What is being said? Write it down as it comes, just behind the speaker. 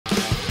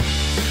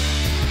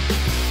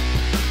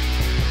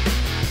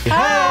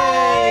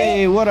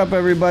what up,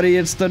 everybody?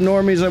 It's the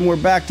Normies, and we're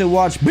back to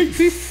watch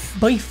Beef.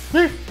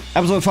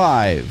 Episode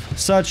 5.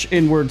 Such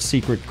inward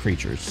secret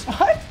creatures.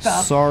 What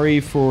the? Sorry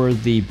for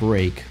the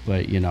break,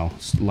 but you know,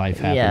 life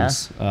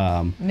happens.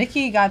 Yeah.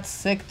 Nikki got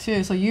sick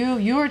too, so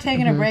you were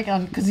taking a break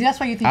on because that's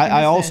why you think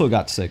I also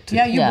got sick too.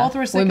 Yeah, you both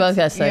were sick. We both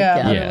got sick.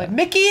 Yeah.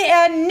 Mickey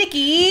and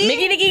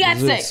Nikki got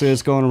sick. So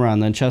it's going around.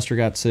 Then Chester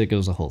got sick. It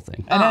was a whole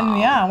thing. And then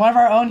one of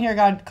our own here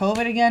got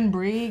COVID again.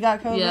 Bree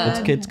got COVID.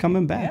 Yeah. It's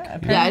coming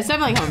back. Yeah, it's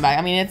definitely coming back.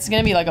 I mean, it's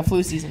gonna be like a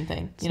flu season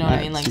thing. You know what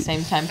I mean? Like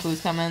same time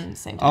flu's coming,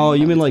 same time. Oh,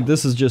 you mean like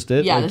this is just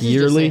it? Yeah, like this is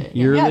yearly, just it.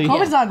 yearly. Yeah,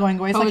 COVID's not going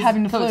away. It's like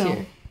having the flu.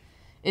 Here.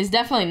 It's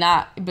definitely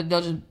not, but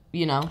they'll just,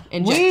 you know,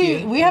 inject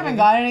you. We haven't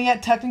gotten it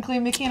yet. Technically,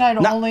 Mickey and I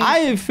don't only.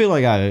 I feel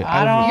like I don't.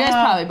 You guys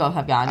probably both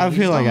have gotten it. I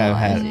feel like I've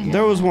had it.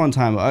 There was one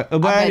time. I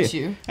bet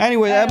you.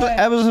 Anyway,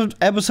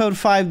 episode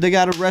 5, they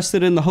got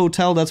arrested in the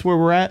hotel. That's where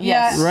we're at?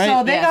 Yes. Right?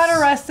 So they got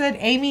arrested.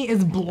 Amy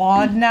is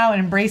blonde now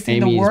and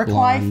embracing the work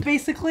life,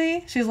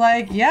 basically. She's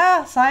like,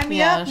 yeah, sign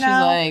me up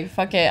now. She's like,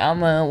 fuck it,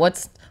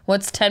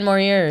 what's 10 more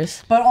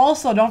years? But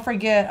also, don't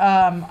forget,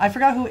 I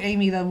forgot who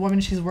Amy, the woman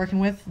she's working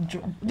with,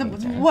 the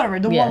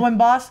one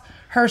boss,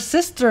 her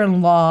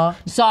sister-in-law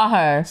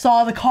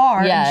saw the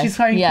car, and she's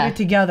trying to put it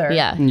together.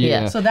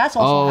 Yeah. So that's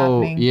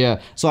also happening. Yeah.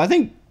 So I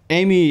think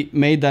Amy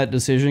made that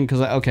decision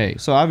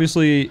because, so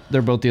obviously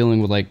they're both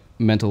dealing with like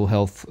mental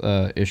health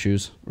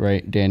issues,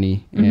 right?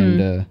 Danny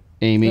and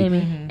Amy.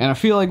 And I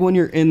feel like when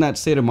you're in that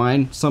state of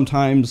mind,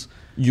 sometimes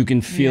you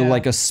can feel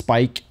like a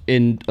spike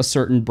in a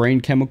certain brain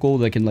chemical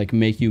that can like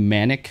make you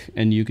manic,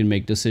 and you can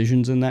make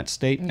decisions in that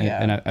state.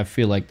 And I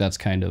feel like that's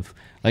kind of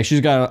like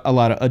she's got a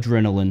lot of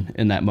adrenaline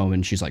in that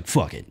moment. She's like,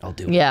 "Fuck it, I'll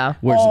do it. Yeah,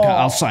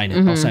 I'll sign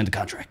it. I'll sign the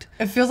contract."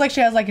 It feels like she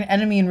has like an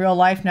enemy in real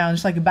life now, and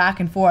just like a back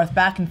and forth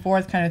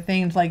kind of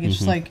thing. It's like it's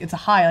just like it's a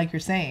high, like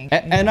you're saying.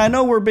 And I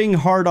know we're being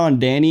hard on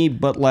Danny,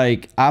 but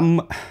like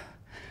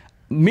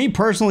me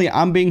personally,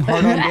 I'm being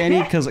hard on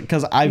Danny because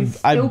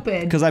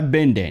I've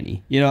been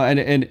Danny, you know, and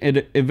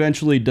it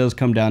eventually does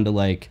come down to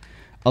like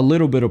a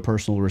little bit of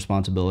personal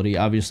responsibility.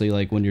 Obviously,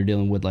 like when you're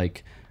dealing with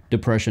like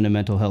depression and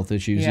mental health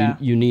issues,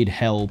 you need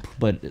help,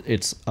 but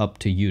it's up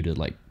to you to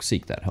like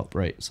seek that help,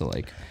 right? So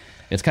like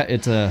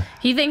it's a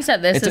he thinks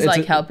that this is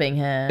like helping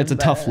him. It's a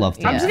tough love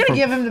thing. I'm just gonna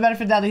give him the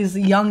benefit that he's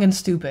young and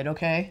stupid,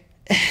 okay?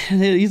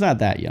 He's not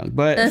that young,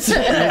 but you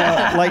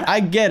know, like I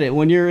get it.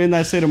 When you're in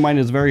that state of mind,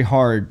 it's very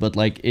hard, but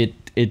like it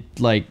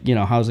like, you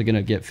know, how's it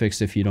gonna get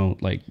fixed if you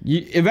don't like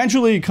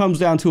eventually it comes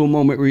down to a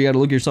moment where you gotta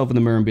look yourself in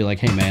the mirror and be like,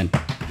 hey man,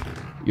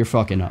 you're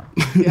fucking up.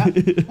 Yeah.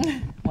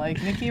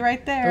 Like Mickey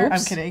right there.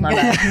 Oops, I'm kidding.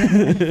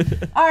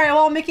 All right,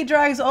 well, Mickey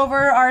drags over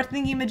our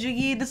thingy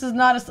majiggy. This is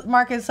not a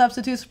market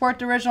substitute. Support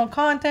the original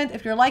content.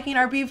 If you're liking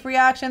our beef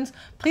reactions,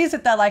 please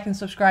hit that like and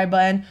subscribe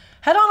button.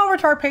 Head on over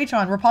to our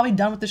Patreon. We're probably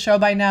done with the show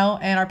by now,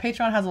 and our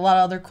Patreon has a lot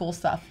of other cool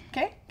stuff.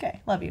 Okay,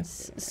 love you.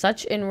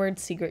 Such inward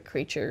secret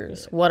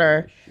creatures. What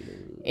our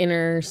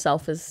inner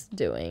self is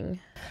doing.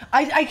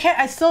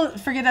 I still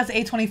forget that's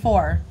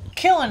A24.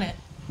 Killing it.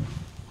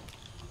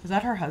 Is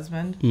that her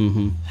husband?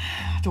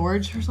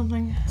 George or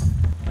something?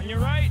 On your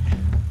right.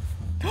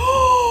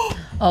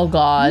 Oh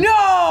God.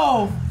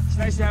 No! It's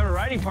nice to have a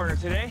riding partner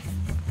today.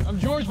 I'm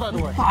George, by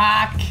the way.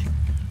 Fuck.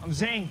 I'm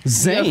Zane.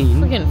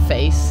 Zane? Freaking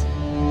face.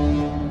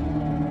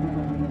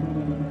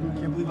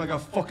 Can't believe I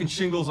got fucking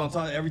shingles on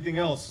top of everything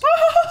else.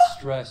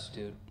 Stress,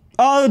 dude.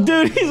 Oh,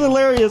 dude, he's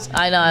hilarious.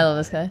 I know, I love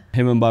this guy.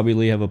 Him and Bobby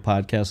Lee have a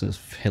podcast, and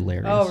it's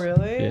hilarious. Oh,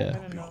 really? Yeah.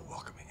 Be all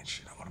welcoming and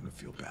shit. I want him to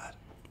feel bad.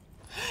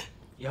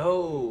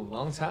 Yo,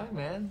 long time,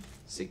 man.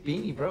 Sick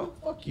beanie, bro.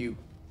 Fuck you.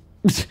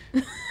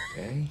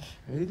 Hey,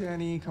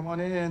 Danny, come on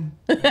in.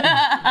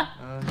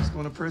 Just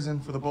going to prison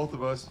for the both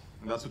of us.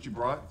 And that's what you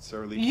brought,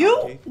 Sarah Lee.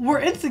 You were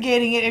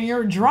instigating it and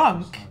you're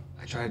drunk.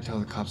 I tried to tell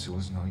the cops it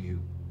wasn't all you,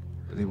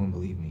 but they wouldn't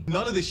believe me.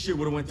 None of this shit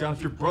would have went down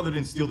if your brother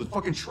didn't steal the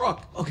fucking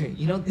truck. Okay,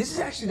 you know, this is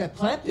actually that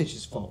plant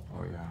bitch's fault.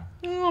 Oh, yeah.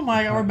 Oh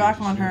my God, we're back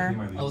on her.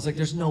 I was like,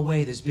 there's no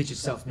way this bitch is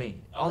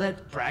self-made. All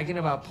that bragging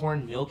about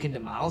pouring milk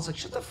into mouths, like,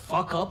 shut the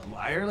fuck up,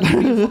 liar. Like,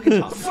 what are you fucking talking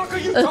about? What the fuck are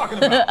you talking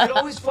about? It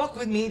always fucked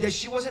with me that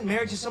she wasn't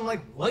married to some,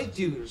 like, white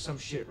dude or some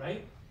shit,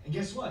 right? And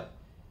guess what?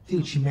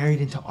 Dude, she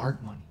married into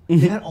art money.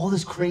 They got all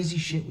this crazy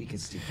shit we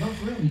could steal. No,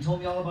 for real, you told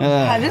me all about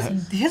that.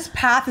 His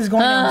path is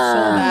going down so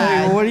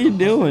bad. What are you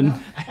doing?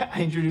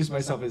 I introduced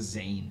myself as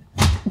Zane.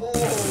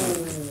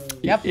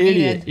 Yep,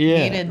 Idiot.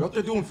 You're up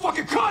there doing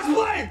fucking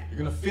cosplay! You're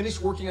gonna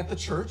finish working at the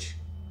church,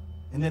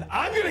 and then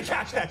I'm gonna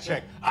cash that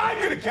check. I'm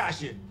gonna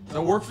cash it. Does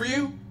that work for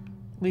you?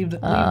 Leave the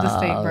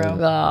state, bro. Oh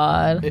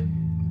God.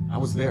 I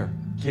was there.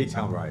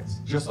 K-Town riots,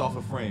 just off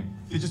a frame.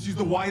 If they just used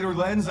the wider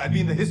lens, I'd be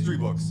in the history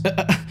books.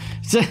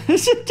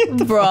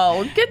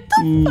 Bro, get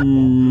the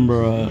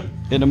Bruh.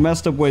 In a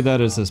messed up way, that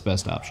is his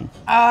best option.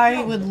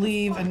 I would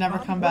leave and never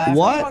come back.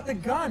 What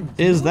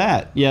is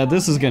that? Yeah,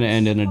 this is gonna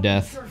end in a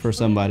death for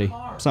somebody.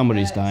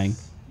 Somebody's dying.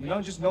 You know,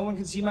 just no one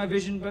can see my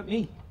vision but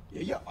me.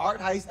 Yeah, your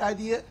art heist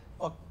idea?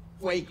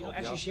 Wait, You know,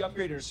 actually, she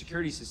upgraded her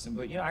security system,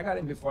 but, you know, I got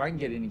in before I can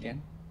get in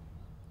again.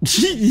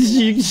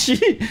 She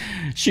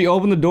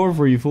opened the door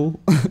for you, fool.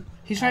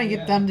 He's trying to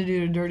get them to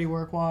do the dirty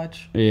work.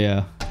 Watch.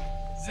 Yeah.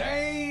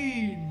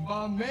 Zane,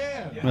 my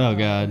man. Oh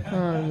god.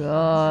 Oh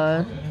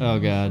god. Oh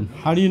god.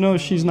 How do you know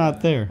she's not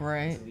there?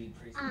 Right.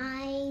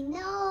 I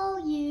know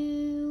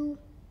you.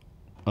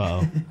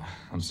 Uh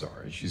I'm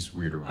sorry, she's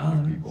weird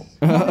around other people.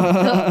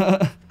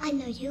 I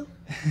know you.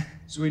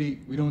 Sweetie,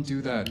 we don't do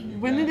that.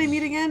 When did they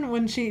meet again?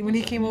 When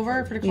he came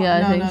over for the call?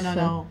 Yeah, I think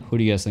no. oh. Who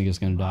do you guys think is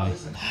gonna die?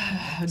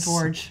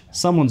 George.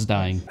 Someone's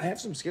dying. I have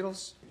some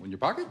Skittles. In your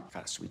pocket?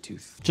 Got a sweet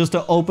tooth. Just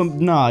to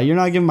open. Nah, you're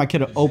not giving my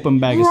kid an open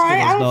bag of Right?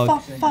 I Skittles, don't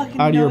dog.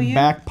 fucking Out of know your you.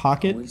 back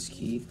pocket. Always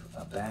keep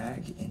a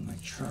bag in my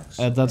truck.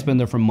 That's been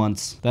there for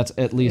months. That's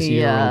at least a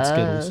year old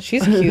Skittles.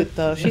 She's cute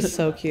though. She's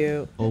so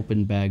cute.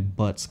 Open bag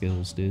butt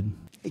Skittles, dude.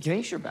 Hey, can I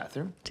use your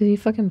bathroom? Did he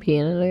fucking pee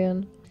in it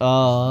again?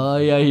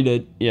 Yeah, he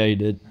did. Yeah, he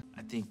did.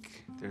 I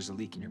think there's a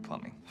leak in your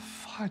plumbing.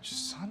 Fudge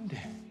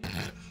Sunday.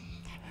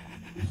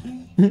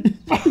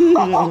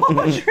 I'm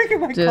drinking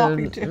my Dude.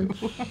 coffee too.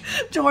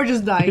 George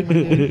is dying.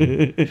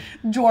 Dude.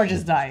 George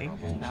is dying.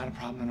 Not a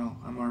problem at all.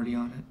 I'm already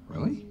on it.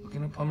 Really?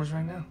 Looking at plumbers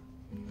right now.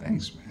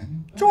 Thanks,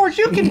 man. George,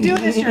 you can do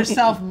this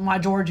yourself, my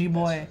Georgie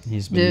boy.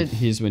 He's been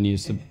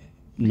used to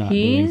not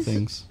doing He's-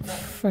 things.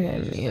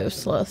 Friggin'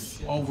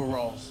 useless.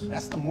 Overalls.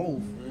 That's the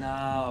move.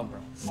 Nah, bro.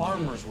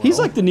 Farmers. He's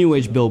like the new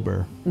age Bill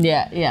Burr.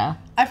 Yeah.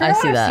 I forgot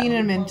see what I've that. seen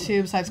him in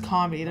too besides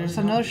comedy. There's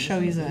another show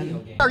he's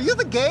in. Are you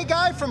the gay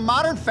guy from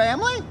Modern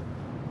Family?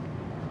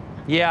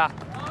 Yeah,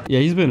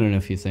 he's been in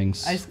a few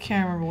things. I just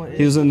can't remember what it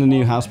He is. was in the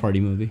new House Party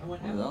movie.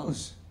 What are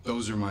those?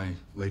 Those are my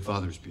late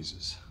father's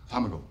pieces.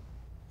 Time ago.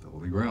 The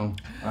Holy Grail.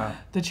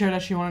 The chair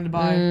that she wanted to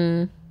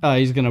buy. Oh,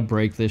 he's gonna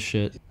break this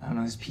shit. I don't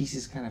know. His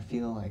pieces kind of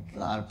feel like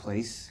out of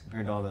place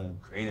compared to all the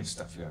creative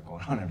stuff you got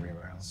going on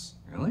everywhere else.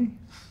 Really?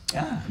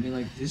 Yeah. I mean,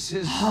 like this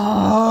is.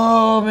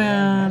 Oh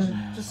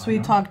man. Just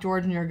sweet talk,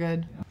 George, and you're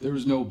good. There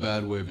is no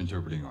bad way of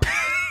interpreting art.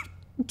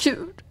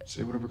 Dude.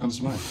 Say whatever comes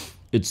to mind.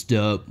 It's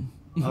dope.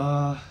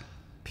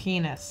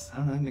 Penis. I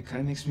don't know. It kind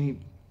of makes me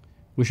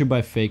We should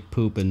buy fake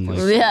poop and like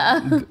Yeah.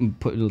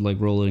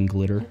 roll it in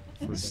glitter.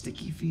 feel a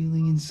sticky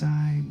feeling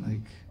inside,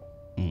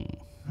 like.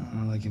 I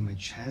don't know, like in my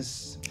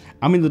chest.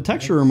 I mean, the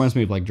texture reminds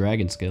me of like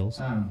dragon scales.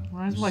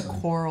 Reminds me of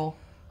like coral.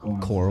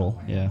 Coral,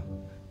 yeah.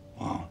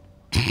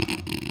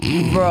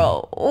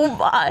 Bro. Oh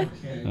my.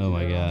 Oh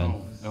my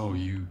god. No,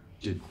 you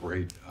did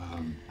great.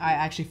 I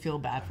actually feel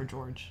bad for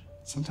George.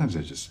 Sometimes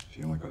I just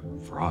feel like a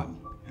fraud,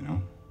 you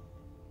know?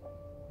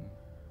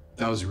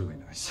 That was really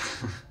nice.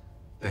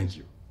 Thank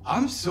you.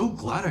 I'm so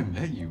glad I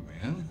met you,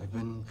 man. I've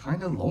been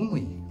kind of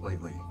lonely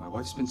lately. My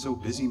wife's been so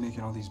busy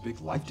making all these big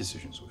life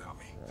decisions without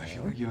me. I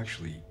feel like you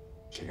actually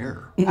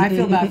care. I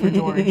feel bad for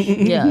George.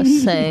 Yeah,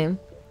 same.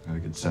 I have a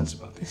good sense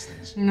about these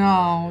things.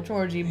 No,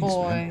 Georgie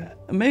boy.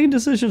 Making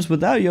decisions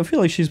without you, I feel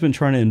like she's been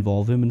trying to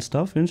involve him and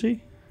stuff, isn't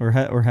she? Or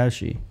has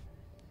she?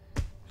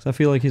 Because I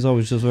feel like he's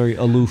always just very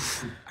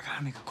aloof. I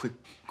gotta make a quick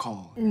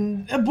call.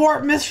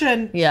 Abort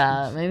mission.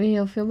 Yeah, maybe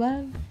he'll feel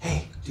bad.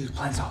 Hey, dude,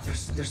 plan's off.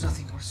 There's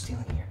nothing worth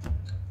stealing here.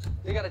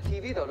 They got a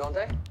TV though, don't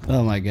they?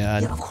 Oh my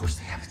god. Yeah, of course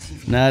they have a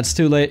TV. Nah, it's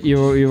too late.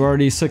 You've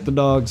already sicked the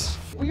dogs.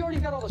 We already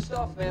got all the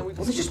stuff, man. We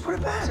Well, then just put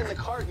it back. It's in the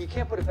cart. You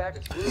can't put it back.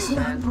 It's It's rude,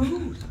 not man.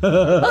 rude.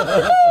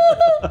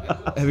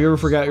 Have you ever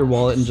forgot your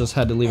wallet and just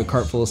had to leave a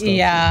cart full of stuff?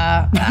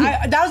 Yeah.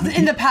 That was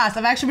in the past.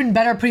 I've actually been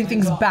better at putting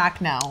things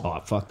back now. Oh,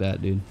 fuck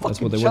that, dude.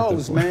 That's what they worked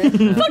Chose, for. man.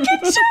 Fucking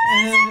chose,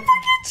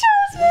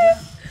 man.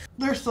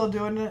 They're still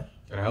doing it.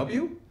 Can I help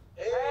you?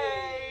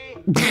 Hey,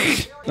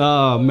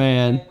 Oh,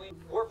 man.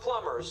 we're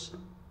plumbers,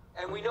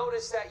 and we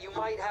noticed that you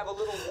might have a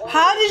little water.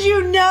 How did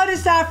you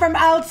notice that from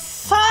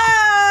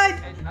outside?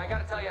 And I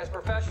gotta tell you, as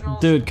professionals,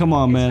 Dude, come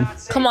on, man.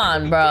 Come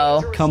on,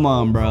 bro. Come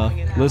on, bro.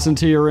 Listen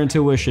to your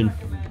intuition.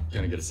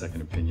 Gonna get a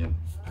second opinion.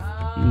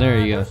 There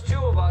you go. There's two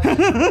of us.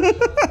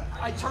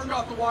 I turned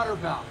off the water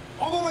valve.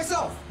 All by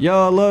myself.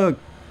 Yo, look.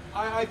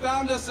 I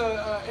found us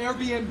a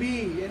Airbnb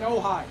in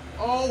Ojai.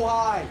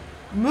 Ojai.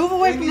 Move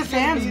away from the Amy's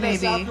gonna fans, meet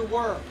us baby. after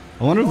work.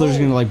 I wonder if they're just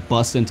gonna like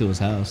bust into his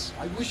house.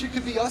 I wish it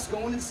could be us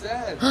going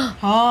instead.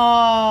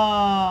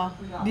 Oh.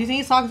 Do you think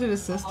he's talking to the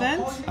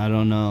assistant? I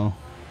don't know.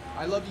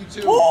 I love you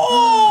too.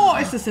 Oh,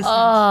 it's the assistant.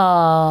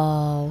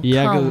 Oh,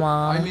 Yeah, come go-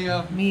 Hi, on.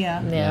 Mia.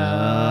 Mia.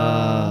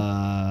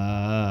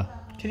 Yeah.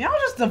 Can y'all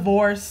just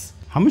divorce?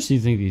 How much do you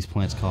think these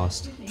plants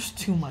cost? It's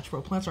too much,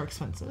 bro. Plants are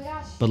expensive.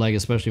 But like,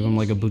 especially from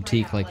like a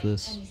boutique like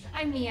this.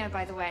 I'm Mia,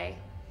 by the way.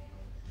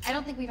 I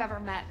don't think we've ever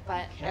met,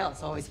 but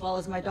Else always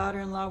follows my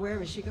daughter-in-law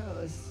wherever she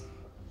goes.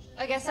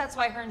 I guess that's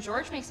why her and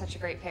George make such a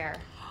great pair.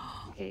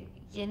 Like a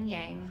yin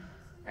yang,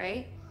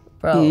 right?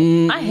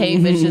 Bro, I hate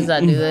bitches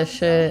that do this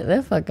shit.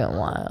 They're fucking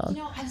wild. You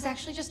know, I was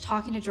actually just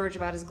talking to George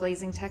about his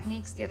glazing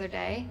techniques the other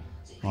day.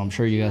 Well, I'm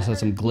sure you guys had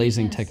some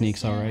glazing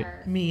techniques, all right.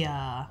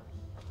 Mia.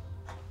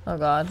 Oh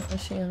god,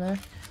 is she in there?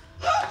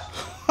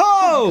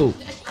 Oh!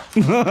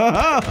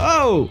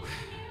 Oh!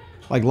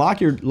 Like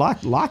lock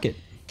it.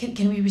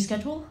 Can we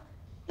reschedule?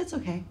 It's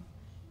okay.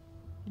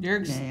 You're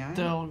May I?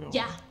 still going.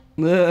 Yeah.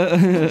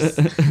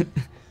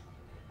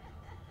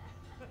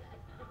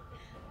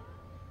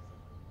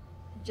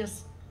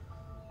 Just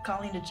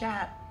calling to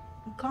chat.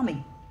 Call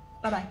me.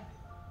 Bye-bye.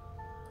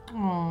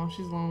 Oh,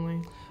 she's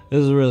lonely. This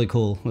is really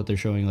cool that they're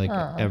showing like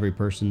every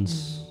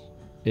person's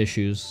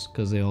issues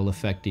because they all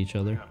affect each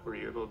other. Were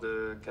you able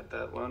to get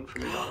that loan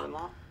from your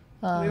daughter-in-law?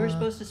 We were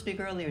supposed to speak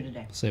earlier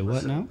today. Say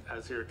what now?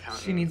 As your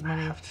accountant, She needs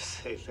money. I have to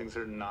say things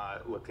are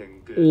not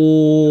looking good.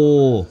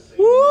 Oh.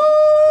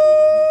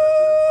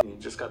 You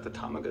just got the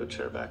Tamago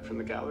chair back from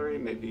the gallery.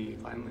 Maybe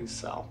finally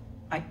sell.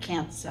 I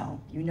can't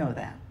sell. You know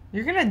that.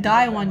 You're gonna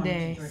die one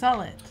day.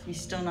 Sell it. He's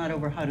still not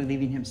over Haru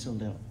leaving him so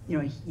little. You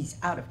know, he's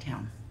out of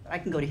town. I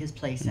can go to his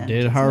place and...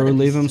 Did Haru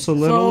leave him so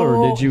little,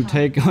 or did you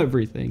take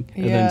everything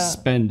and Yeah. then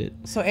spend it?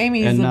 So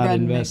Amy is and the not bread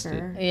invest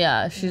maker. it?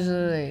 Yeah, she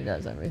really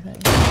does everything.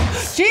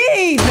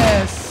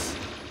 Jesus!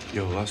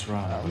 Yo, let's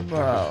run.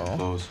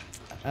 Bro.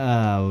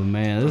 Oh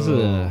man, this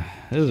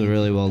is a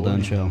really well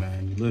done show.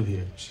 Man, you live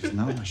here. She's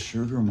not my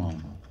sugar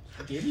mama.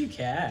 I gave you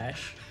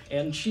cash,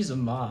 and she's a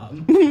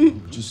mom. We're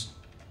just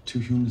two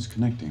humans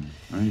connecting,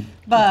 right?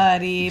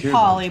 Buddy, Care about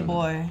Polly each other.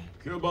 boy.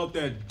 Care about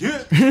that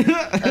dick.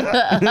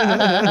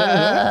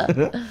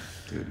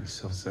 Dude, he's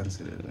so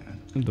sensitive,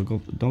 man.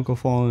 Don't go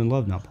fall in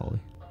love now, Polly.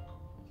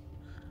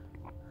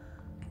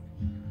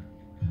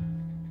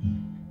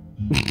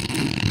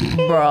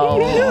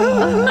 Bro,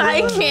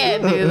 I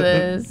can't do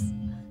this.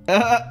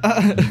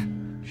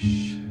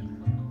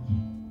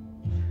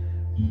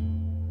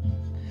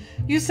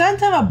 You sent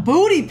him a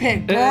booty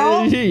pic,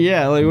 bro.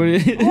 Yeah, like what do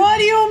you, What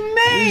do you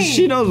mean?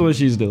 She knows what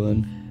she's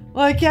doing.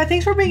 Like, yeah,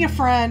 thanks for being a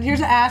friend. Here's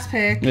an ass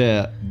pic.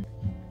 Yeah.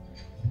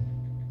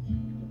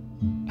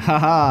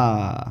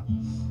 Haha.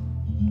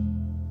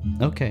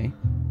 Okay.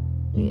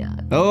 Yeah.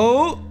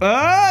 Oh,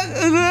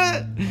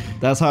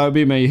 that's how it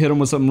be, man. You hit them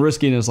with something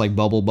risky and it's like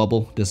bubble,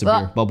 bubble,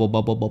 disappear, bubble,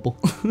 bubble, bubble.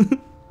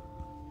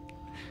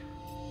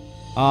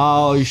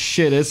 Oh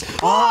shit! It's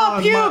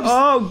on pubes!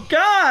 oh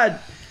god!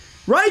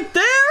 Right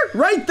there,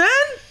 right then.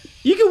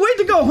 You can wait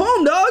to go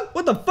home, dog.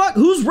 What the fuck?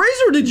 Whose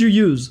razor did you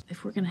use?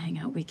 If we're gonna hang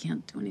out, we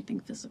can't do anything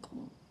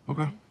physical.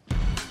 Okay.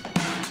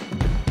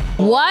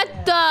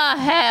 What the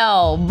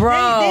hell,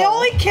 bro? They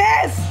only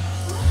kiss.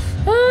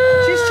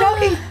 She's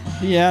choking.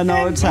 Yeah,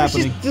 no, it's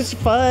happening. She's just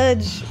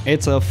fudge.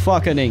 It's a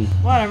fucking.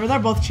 Whatever. They're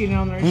both cheating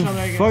on each other.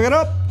 I guess. Fuck it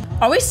up.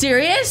 Are we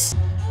serious?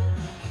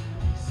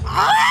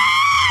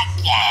 I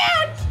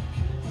can't.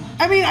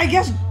 I mean, I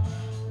guess.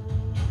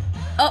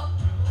 Oh.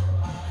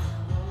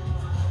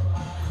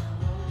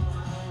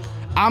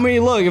 I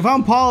mean, look, if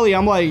I'm Polly,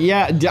 I'm like,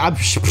 yeah,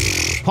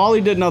 Polly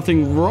did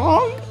nothing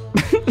wrong.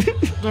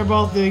 They're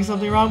both doing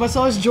something wrong, but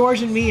so is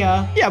George and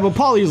Mia. Yeah, but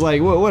Polly's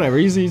like, whatever.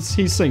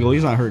 He's single.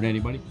 He's not hurting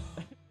anybody.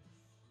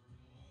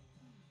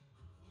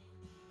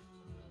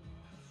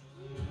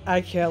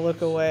 I can't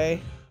look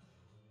away.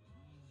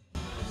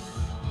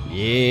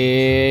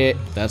 Yeah,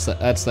 that's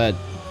that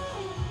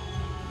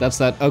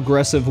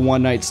aggressive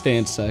one night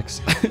stand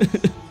sex.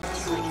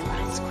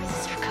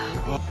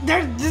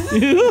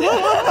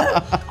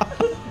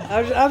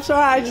 I'm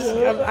sorry.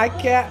 I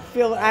can't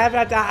feel. I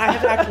have to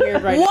act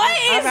weird right now. What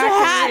is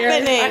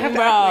happening,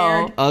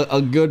 bro?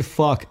 A good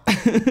fuck.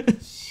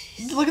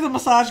 Look at the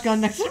massage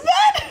gun next to the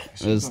bed.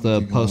 It's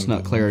the post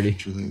nut clarity.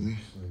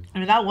 I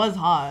mean, that was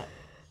hot.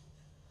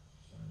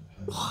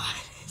 What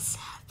is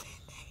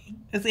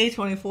happening? It's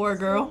A24,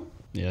 girl.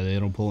 Yeah, they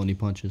don't pull any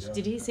punches.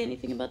 Did he say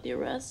anything about the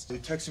arrest? They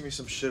texted me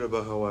some shit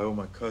about how I owe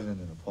my cousin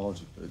an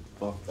apology, but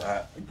fuck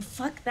that.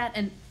 Fuck that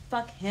and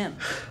fuck him.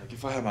 Like,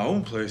 if I had my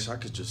own place, I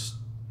could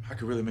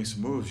really make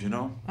some moves, you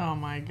know? Oh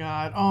my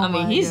god. Oh I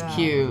mean, my he's God.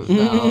 cute,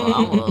 though.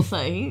 I'm gonna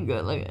say he's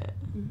good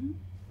looking.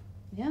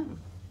 Yeah.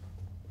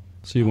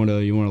 So you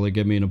wanna like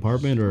get me an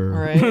apartment or?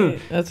 Right.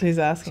 That's what he's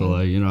asking. So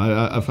like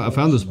I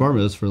found this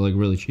apartment that's for like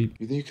really cheap.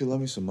 You think you could lend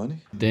me some money?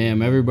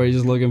 Damn,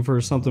 everybody's looking for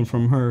something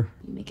from her.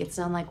 You make it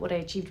sound like what I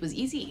achieved was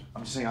easy.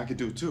 I'm just saying I could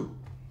do it too.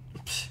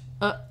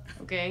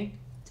 Okay.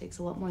 Takes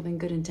a lot more than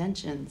good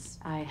intentions.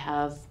 I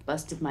have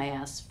busted my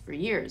ass for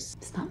years.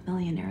 It's not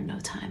millionaire in no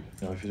time.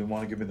 You know, if you didn't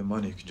want to give me the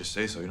money, you could just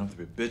say so. You don't have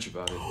to be a bitch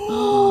about it.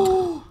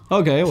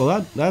 Okay,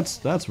 well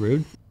that's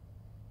rude.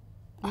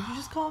 Did you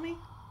just call me?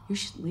 You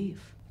should leave.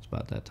 It's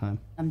about that time.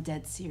 I'm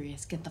dead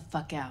serious. Get the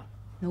fuck out.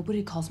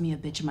 Nobody calls me a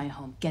bitch in my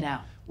home. Get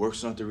out.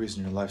 Work's not the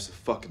reason your life's a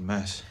fucking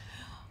mess.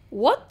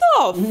 What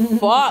the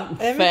fuck,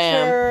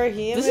 fam?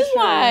 This is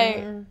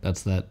why.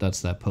 That's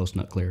that post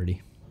nut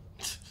clarity,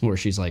 where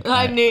she's like,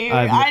 I knew.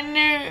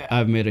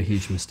 I've made a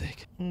huge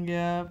mistake.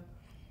 Yeah.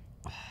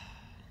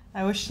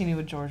 I wish she knew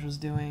what George was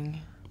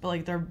doing, but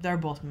like they're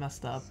both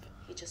messed up.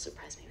 He just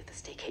surprised me with a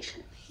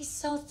staycation. He's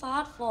so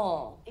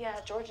thoughtful. Yeah,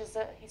 George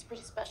he's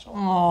pretty special.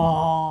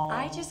 Aww.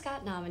 I just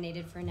got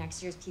nominated for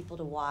next year's People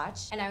to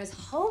Watch, and I was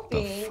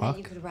hoping that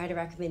you could write a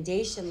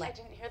recommendation. Like, I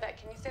didn't hear that.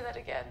 Can you say that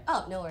again?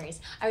 Oh, no worries.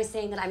 I was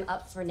saying that I'm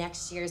up for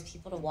next year's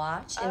People to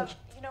Watch. And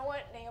You know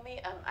what,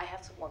 Naomi? I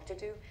have some work to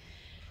do.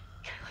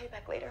 Can I call you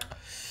back later?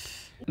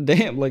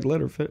 Damn, like let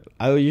her fit.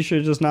 You should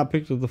have just not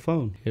picked up the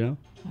phone. You know.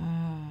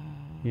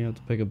 You have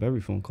to pick up every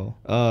phone call.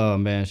 Oh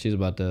man, she's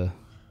about to.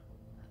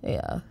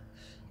 Yeah.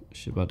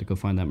 She's about to go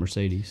find that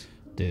Mercedes.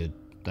 Dude,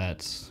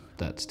 that's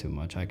too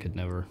much. I could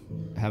never.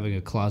 Having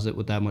a closet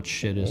with that much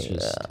shit is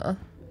just.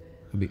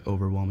 It'd be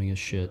overwhelming as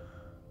shit.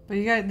 But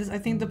you got this. I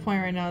think the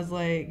point right now is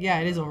like, yeah,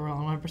 it is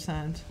overwhelming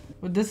 100%.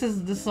 But this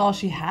is all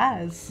she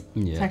has.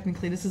 Yeah.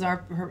 Technically, this is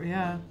her.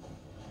 Yeah.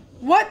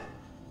 What?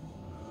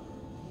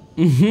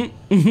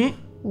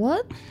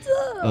 What?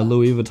 A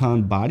Louis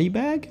Vuitton body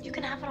bag? You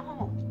can have it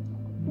all.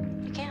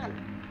 You can.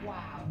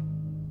 Wow.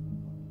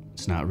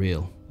 It's not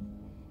real.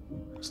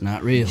 It's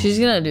not real. She's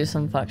gonna do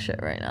some fuck shit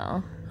right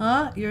now.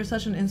 Huh? You're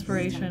such an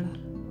inspiration.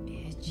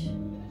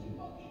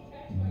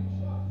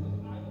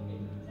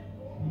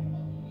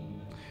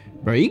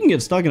 Bro, you can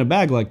get stuck in a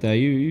bag like that.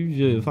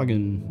 You just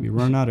fucking you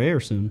run out of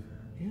air soon.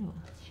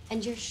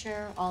 And you're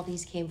sure all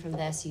these came from the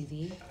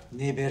SUV?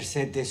 Neighbor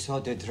said they saw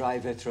the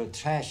driver throw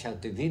trash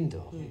out the window.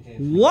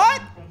 What?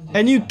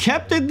 And you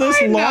kept it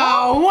this long?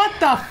 No, what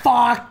the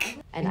fuck?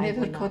 And I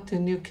never caught the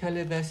new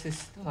Calabasas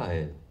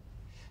style.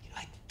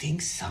 I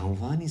think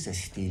someone is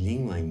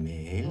stealing my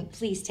mail.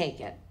 Please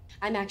take it.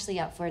 I'm actually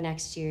up for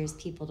next year's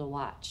People to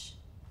Watch.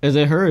 Is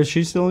it her? Is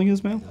she stealing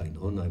his mail? I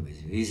know I was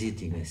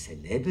visiting a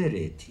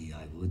celebrity.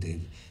 I would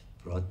have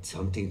brought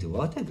something to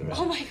autograph.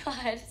 Oh my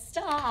God,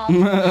 stop.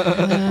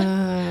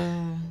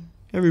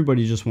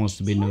 Everybody just wants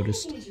to be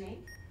noticed.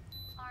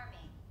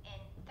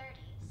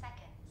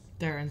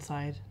 They're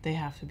inside. They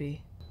have to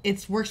be.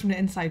 It works from the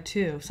inside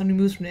too. If somebody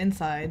moves from the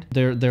inside.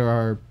 There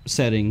are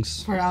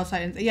settings. For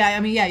outside. Yeah, I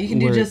mean, yeah, you can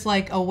do just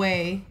like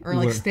away or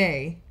like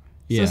stay.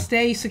 Yeah. So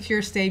stay,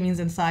 secure stay means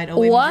inside.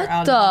 Away What means you're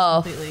out of the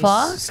house the completely.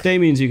 fuck? Stay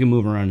means you can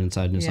move around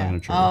inside and it's not Yeah. gonna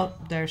trigger. Oh,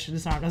 there she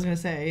disarmed. I was gonna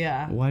say,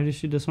 yeah. Why did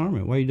she disarm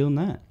it? Why are you doing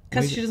that?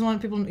 Because she doesn't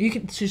want people. You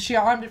can. She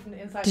armed it from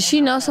the inside. Did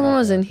she know someone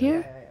was in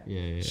here?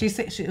 Yeah. She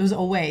said it was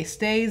away.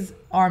 Stays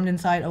armed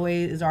inside.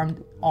 Away is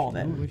armed. All of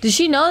it. Did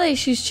she know that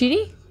she's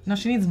cheating? No,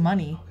 she needs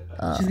money.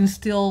 She's gonna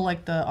steal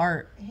like the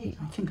art. I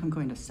think I'm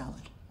going to sell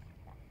it.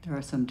 There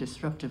are some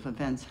disruptive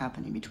events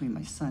happening between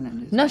my son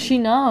and his No, she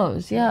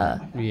knows. Yeah.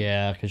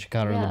 Yeah, because she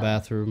caught her in the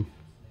bathroom.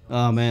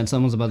 Oh man,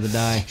 someone's about to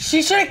die.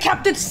 She should have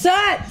kept it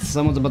set.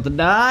 Someone's about to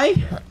die.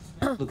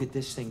 Look at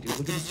this thing, dude.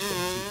 Look at this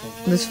fancy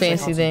thing. This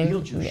fancy thing.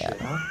 Yeah.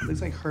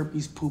 Looks like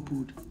herpes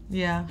poo-pooed.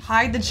 Yeah.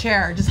 Hide the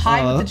chair. Just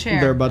hide with the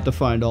chair. They're about to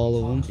find all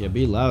of them. Yeah,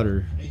 be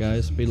louder,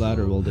 guys. Be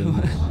louder, we'll do.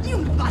 You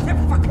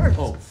motherfucker!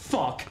 Oh,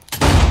 fuck.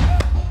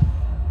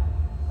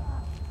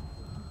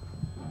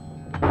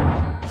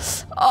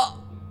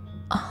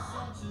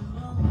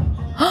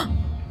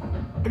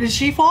 Did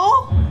she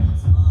fall?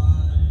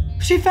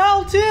 She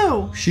fell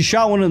too. She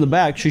shot one in the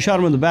back. She shot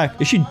him in the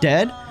back. Is she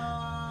dead?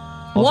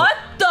 What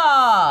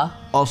the?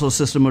 Also,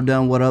 System of a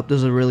Down, What Up? This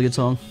is a really good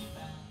song.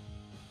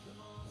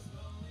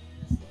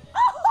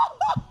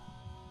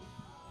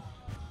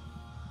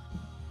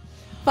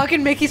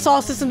 Fucking Mickey saw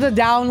Systems of a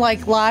Down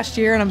like last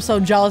year, and I'm so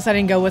jealous I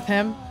didn't go with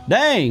him.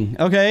 Dang.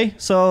 Okay,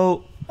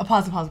 so.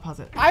 Pause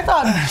it. I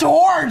thought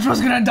George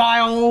was gonna die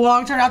all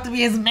along. Turned out to be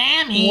his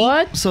mammy.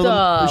 What?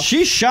 So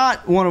she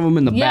shot one of them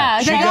in the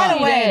back. They got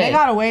away. They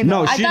got away.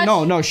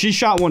 Though. No, she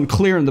shot one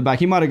clear in the back.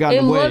 He might have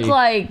gotten away. It looked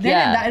like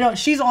No,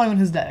 she's the only one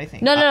who's dead. I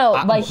think. No,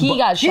 but he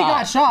got shot. He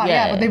got shot.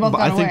 Yeah, but they both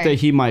got away. I think that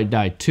he might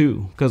die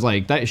too, cause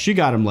like that she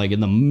got him like in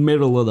the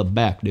middle of the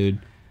back, dude.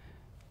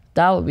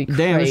 That would be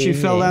crazy. Damn, she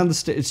fell down the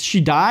stairs. She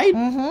died?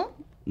 Mm-hmm.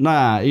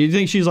 Nah, you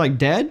think she's like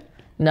dead?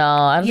 No,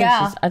 I don't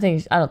think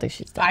she's. I don't think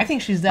she's dead. I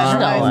think she's dead. Oh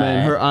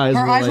man, her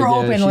eyes were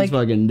open. She's like,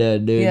 fucking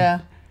dead, dude.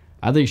 Yeah.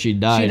 I think she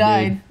died. She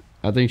died. Dude.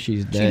 I think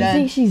she's dead. I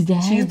think she's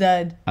dead. She's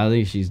dead. I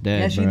think she's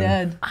dead. Yeah, she's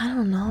dead. I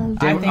don't know.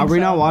 Damn, are we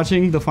not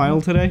watching the final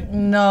today?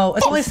 No,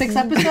 it's only 6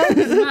 episodes.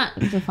 It's not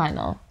the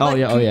final. Oh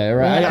yeah,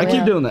 right. I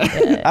keep doing that.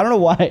 Yeah. I don't know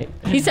why.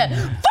 He said,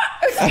 "Fuck."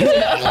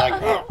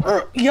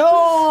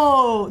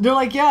 Yo, they're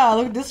like, yeah,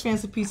 look at this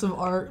fancy piece of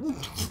art.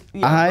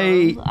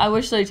 I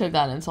wish they took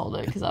that and sold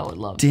it because I would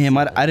love. Damn,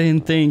 I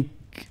didn't think.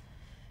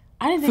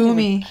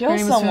 Fumi. Kill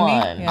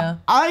someone. Yeah.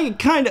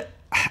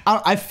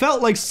 I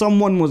felt like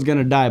someone was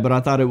gonna die, but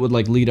I thought it would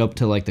like lead up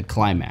to like the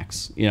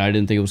climax. You know, I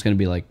didn't think it was gonna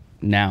be like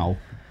now.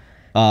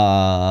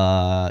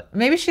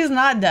 Maybe she's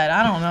not dead.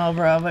 I don't know,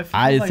 bro. But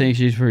I think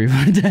she's pretty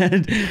much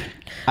dead.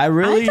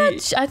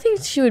 I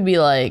think she would be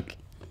like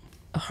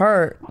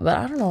hurt, but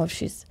I don't know if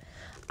she's.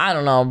 I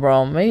don't know,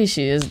 bro. Maybe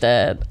she is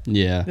dead.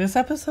 Yeah. This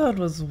episode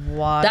was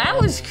wild. That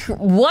was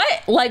what?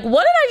 Like,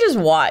 what did I just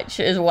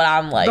watch? Is what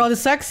I'm like. Bro, the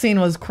sex scene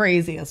was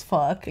crazy as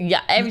fuck. Yeah,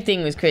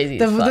 everything was crazy.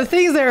 as fuck. The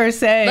things they were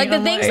saying, like the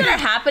things that are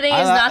happening,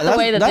 is not the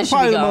way that this should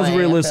be going. That's probably the most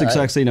realistic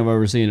sex scene I've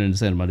ever seen in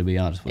cinema. To be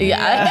honest with you.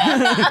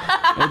 Yeah.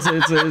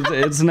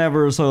 it's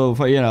never so.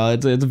 You know,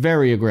 it's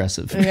very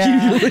aggressive.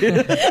 Yeah.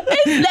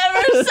 It's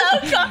never so.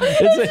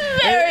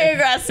 It's very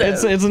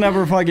aggressive. It's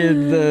never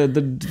fucking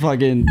the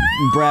fucking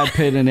Brad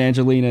Pitt and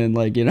Angelina and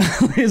like, you know,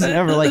 it's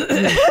never like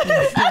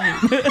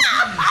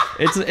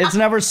it's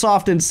never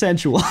soft and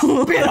sensual.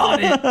 Spit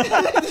on it. That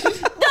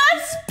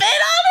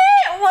spit on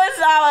it was.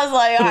 I was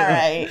like, all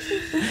right.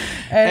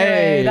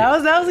 Anyway, that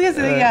was good.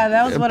 Yeah,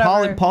 that was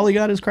whatever. Paulie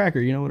got his cracker.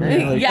 You know what I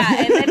mean? Like,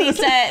 yeah,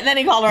 and then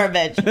he called her a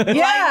bitch.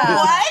 Yeah.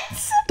 Like,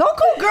 what? Don't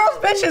call girls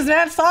bitches,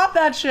 man. Stop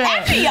that shit.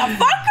 Effie, you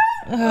fucker.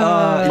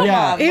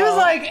 Yeah. He was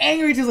like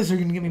angry too. Like, so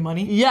you're gonna give me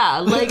money? Yeah,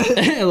 like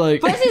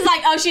like first he's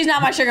like, oh, she's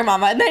not my sugar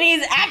mama, and then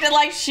he's acting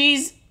like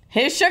she's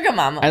His sugar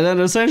mama. And then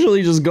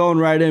essentially just going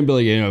right in and be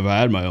like, you know, if I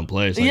had my own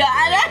place.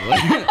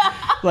 Like,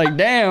 like,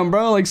 damn,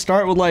 bro. Like,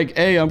 start with like,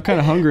 hey, I'm kind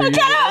of hungry.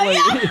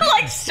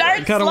 Like,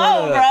 start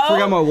slow, bro.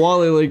 Forgot my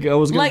wallet. Like, I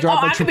was going to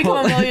drop I could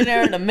become a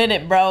millionaire in a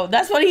minute, bro.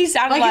 That's what he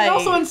sounded like. He's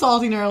also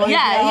insulting her. Like,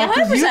 yeah,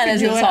 100%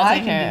 is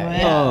insulting her.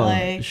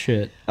 Yeah,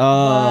 shit.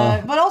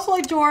 But also,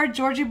 like,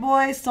 Georgie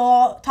boy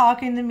still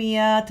talking to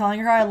Mia, telling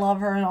her I love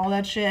her and all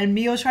that shit. And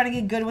Mia was trying to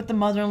get good with the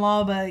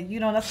mother-in-law, but,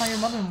 you know, that's not your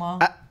mother-in-law.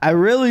 I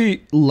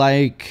really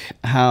like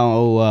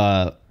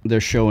how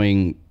they're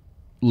showing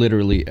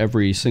literally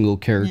every single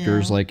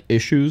character's like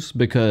issues,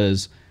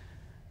 because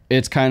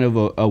it's kind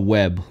of a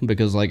web,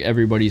 because like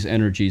everybody's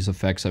energies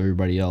affects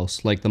everybody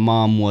else. Like the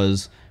mom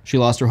she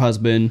lost her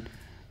husband,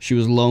 she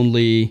was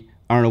lonely.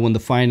 I don't know when the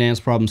finance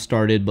problem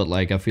started, but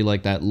like I feel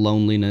like that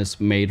loneliness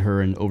made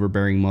her an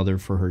overbearing mother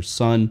for her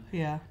son.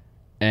 Yeah.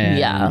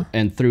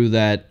 And through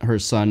that, her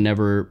son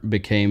never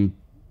became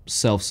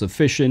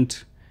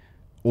self-sufficient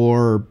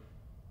or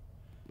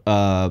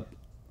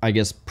I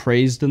guess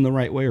praised in the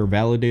right way or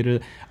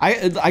validated.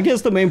 I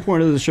guess the main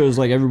point of the show is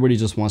like everybody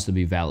just wants to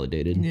be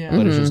validated. Yeah.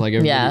 But it's just like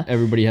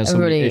everybody has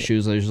some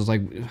issues. It's just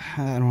like,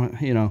 I don't,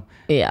 you know.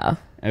 Yeah.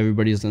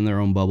 Everybody's in their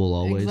own bubble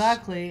always.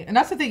 Exactly. And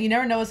that's the thing. You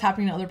never know what's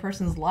happening in other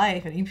person's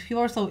life. And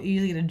people are so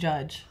easy to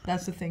judge.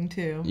 That's the thing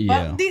too.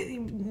 Yeah.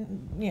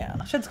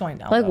 But shit's going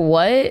down. Like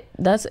what?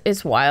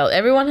 It's wild.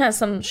 Everyone has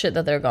some shit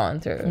that they're going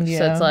through. Yeah.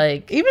 So it's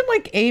like. Even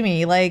like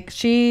Amy, like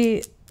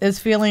she is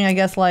feeling, I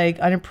guess, like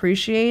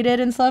unappreciated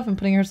and stuff and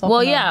putting herself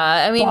in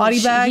I mean,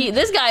 body bag.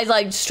 This guy's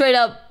like straight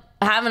up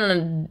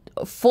having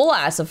a full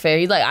ass affair.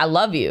 He's like, I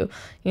love you.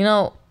 You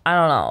know, I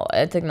don't know.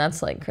 I think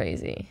that's like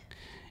crazy.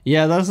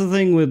 Yeah, that's the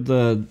thing with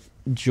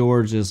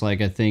George is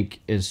like, I think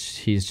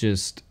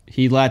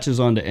he latches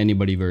on to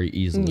anybody very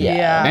easily.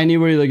 Yeah.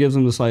 Anybody that gives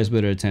him the slightest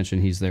bit of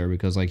attention, he's there,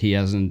 because like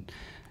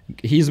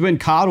he's been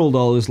coddled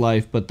all his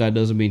life, but that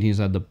doesn't mean he's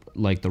had the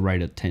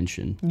right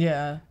attention.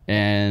 Yeah.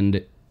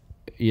 And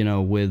you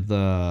know, with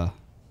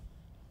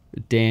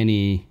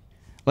Danny,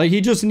 like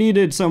he just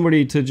needed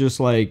somebody to just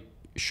like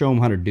show him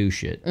how to do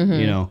shit. Mm-hmm.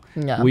 You know,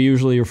 we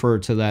usually refer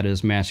to that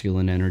as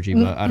masculine energy,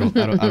 but I don't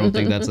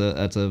think that's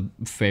a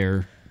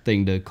fair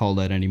thing to call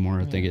that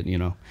anymore. I think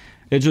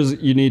it just,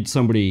 you need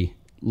somebody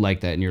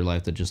like that in your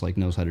life that just like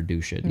knows how to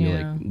do shit.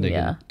 And they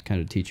can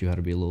kind of teach you how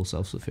to be a little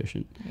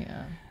self-sufficient.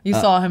 Yeah. You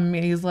saw him,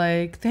 he's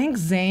like,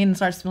 thanks, Zane, and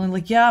starts feeling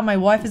like, yeah, my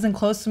wife isn't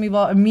close to me,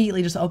 but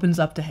immediately just opens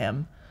up to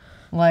him.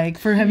 Like,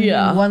 for him,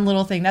 one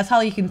little thing. That's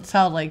how you can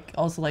tell, like,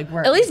 also, like,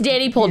 where... At least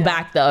Danny pulled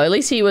back, though. At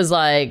least he was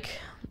like,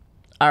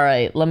 all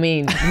right,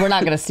 we're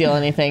not going to steal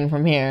anything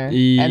from here.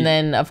 And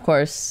then, of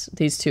course,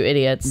 these two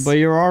idiots. But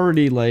you're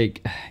already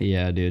like,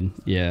 yeah, dude.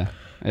 Yeah.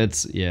 I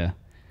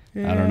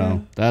don't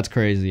know. That's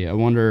crazy. I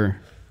wonder...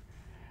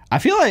 I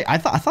feel like... I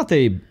thought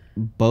they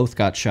both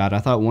got shot. I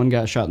thought one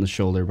got shot in the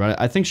shoulder, but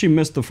I think she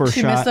missed the first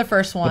shot. She missed the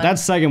first one. But that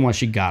second one,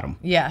 she got him.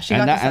 Yeah, she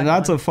got the second And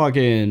that's one. a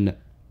fucking...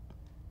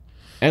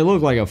 It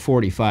looked like a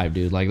 45,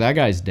 dude. Like, that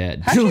guy's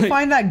dead. How did she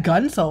find that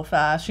gun so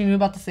fast? She knew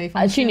about the safe.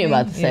 She knew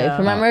about the safe.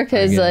 Remember?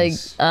 Because, like,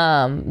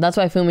 that's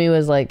why Fumi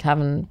was, like,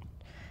 having...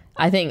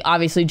 I think,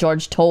 obviously,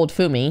 George told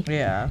Fumi.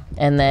 Yeah.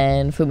 And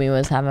then Fumi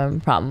was having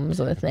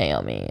problems with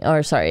Naomi.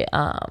 Or, sorry,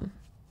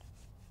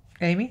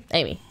 Amy?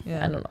 Amy. Yeah.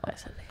 I don't know why I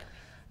said Naomi.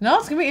 No,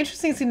 it's going to be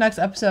interesting to see next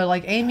episode.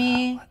 Like,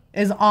 Amy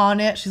is on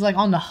it. She's, like,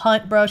 on the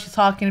hunt, bro. She's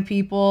talking to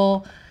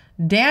people.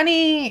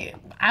 Danny...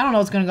 I don't know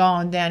what's gonna go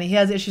on with Danny. He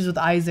has issues with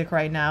Isaac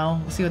right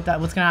now. We'll see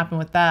what's gonna happen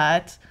with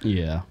that.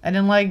 Yeah. And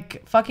then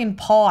like fucking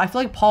Paul. I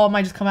feel like Paul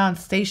might just come out and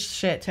say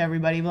shit to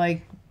everybody. But,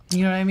 like,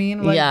 you know what I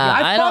mean? Like,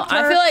 yeah.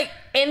 I feel like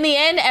in the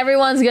end,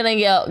 everyone's gonna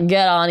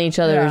get on each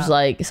other's.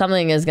 Like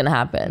something is gonna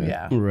happen.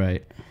 Yeah.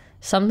 Right.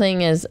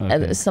 Something is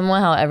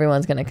somehow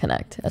everyone's gonna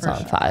connect. That's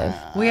on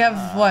 5. We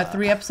have what,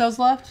 3 episodes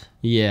left?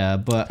 Yeah,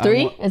 but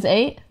 3 is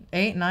 8.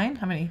 8, 9.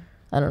 How many?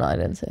 I don't know. I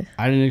didn't say.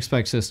 I didn't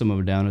expect System of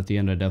a Down at the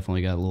end. I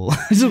definitely got a little...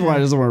 I just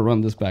want to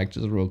run this back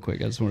just real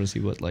quick. I just want to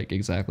see what like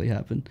exactly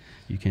happened.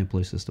 You can't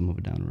play System of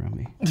a Down around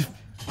me.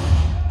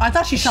 I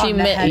thought she shot in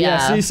the head.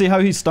 Yeah. See how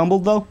he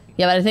stumbled though?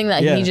 Yeah, but I think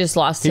that he just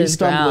lost his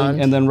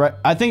ground. And then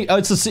I think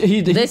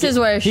this is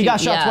where he got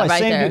shot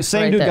twice. Right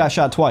same dude got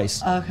shot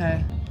twice.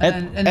 Okay.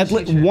 At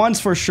least once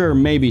for sure,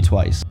 maybe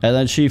twice. And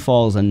then she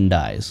falls and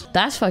dies.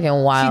 That's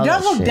fucking wild. She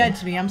does look dead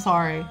to me. I'm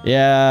sorry.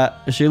 Yeah,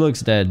 she looks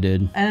dead,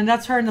 dude. And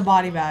that's her in the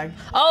body bag.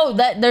 Oh,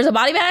 there's a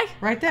body bag?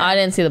 Right there. I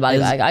didn't see the body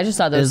bag. I just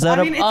thought there was...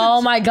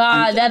 oh my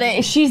God.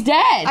 She's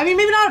dead. I mean,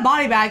 maybe not a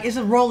body bag. It's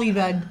a rolly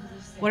bed.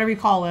 Whatever you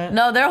call it.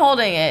 No, they're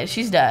holding it.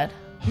 She's dead.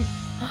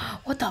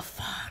 What the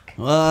fuck?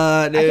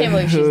 What, dude? I can't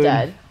believe she's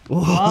dead.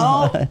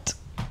 What?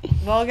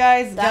 Well,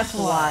 guys, that's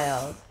guess what?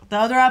 wild. The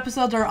other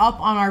episodes are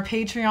up on our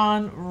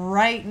Patreon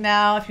right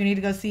now if you need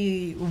to go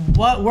see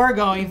what we're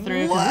going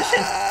through. Because this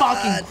shit's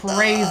fucking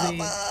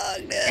crazy.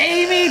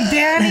 Amy,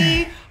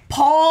 Danny,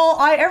 Paul,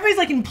 everybody's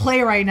like in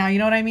play right now. You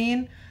know what I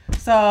mean?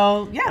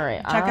 So, yeah. All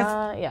right. Check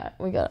us. Yeah,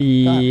 we got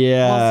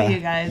Yeah. We'll see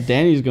you guys.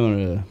 Danny's going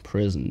to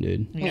prison,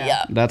 dude.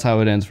 Yeah. That's how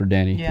it ends for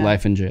Danny. Yeah.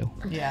 Life in jail.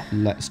 Yeah.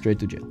 Straight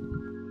to jail.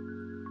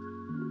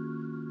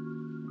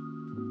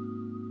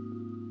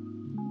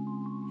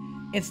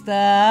 It's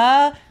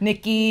the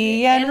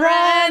Nikki and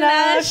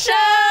Rana show.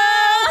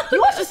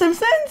 You watch The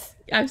Simpsons?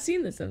 I've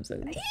seen The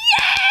Simpsons.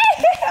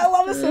 Yay! I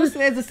love The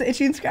Simpsons. It's the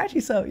itchy and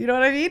scratchy soap. You know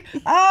what I mean?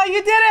 Oh,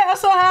 you did it. I'm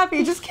so happy.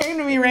 It just came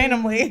to me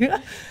randomly.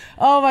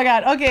 Oh my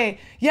God. Okay.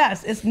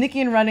 Yes, it's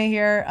Nikki and Rana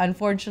here.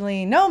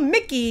 Unfortunately, no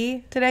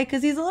Mickey today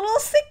because he's a little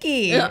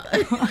sicky.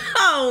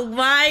 Oh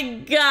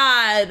my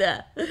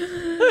God.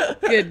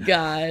 Good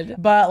God.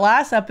 But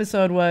last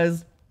episode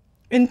was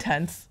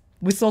intense.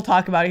 We still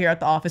talk about it here at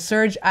the office.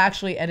 Serge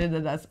actually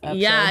edited this episode.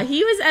 Yeah,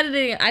 he was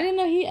editing. I didn't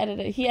know he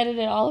edited. He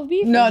edited all of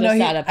Beef? No,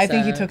 I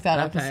think he took that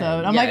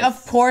episode. I'm like,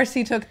 of course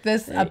he took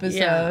this episode.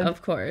 Yeah,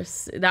 of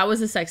course. That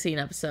was a sex scene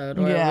episode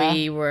where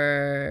we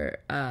were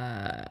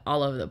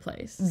all over the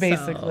place.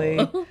 Basically.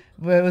 So.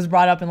 It was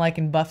brought up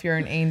in Buffy or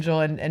an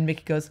Angel, and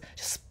Mickey goes,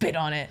 just spit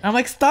on it. And I'm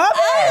like, stop it!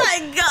 Oh my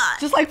God!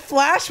 Just like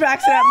flashbacks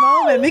to that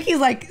moment. Mickey's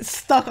like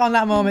stuck on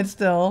that moment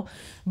still.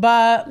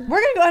 But we're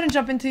going to go ahead and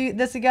jump into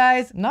this, you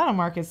guys. Not a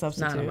market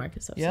substitute. Not a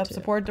market substitute. Yep,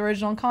 support the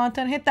original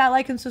content. Hit that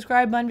like and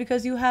subscribe button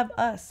because you have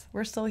us.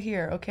 We're still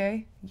here,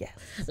 okay? Yes.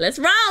 Let's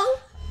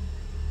roll!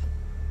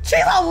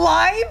 She's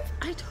alive?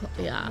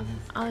 Yeah.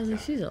 I was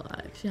like, she's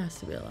alive. She has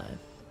to be alive.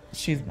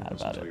 She's mad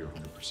about it. You're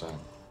 100%.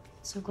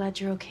 So glad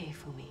you're okay,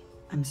 Fumi.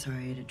 I'm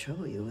sorry to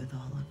trouble you with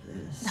all of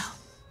this. No.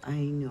 I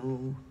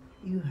know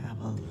you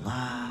have a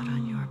lot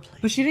on your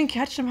plate. But she didn't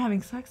catch them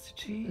having sex, did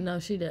she? No,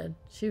 she did.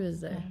 She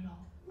was there.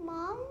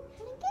 Mom,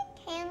 can I get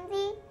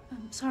candy?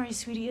 I'm sorry,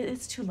 sweetie.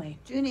 It's too late.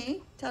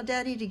 Junie, tell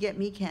Daddy to get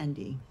me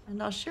candy,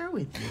 and I'll share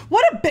with you.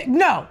 What a big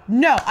no!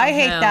 I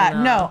hate that.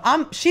 No,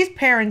 she's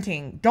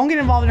parenting. Don't get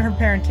involved in her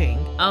parenting.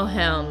 Oh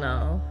hell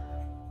no.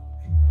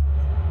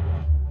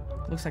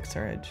 Looks like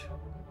Surge.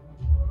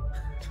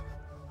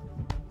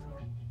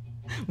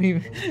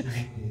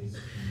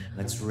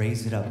 Let's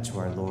raise it up to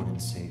our Lord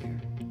and Savior.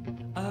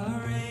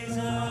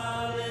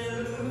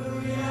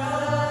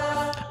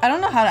 I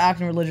don't know how to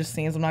act in religious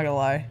scenes. I'm not gonna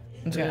lie.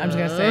 I'm just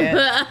gonna say it.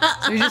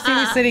 So you just see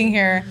me sitting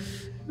here.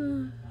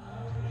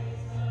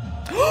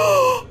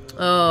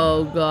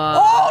 Oh God.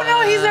 Oh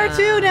no, he's there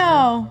too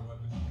now.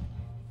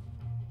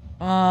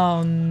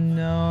 Oh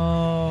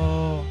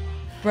no,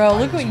 bro,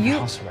 look what you.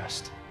 House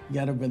arrest. You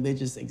got a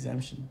religious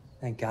exemption.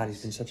 Thank God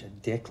he's been such a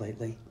dick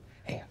lately.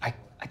 Hey, I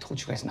told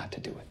you guys not to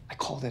do it. I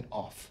called it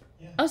off.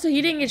 Oh, so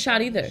he didn't get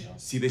shot either.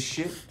 See this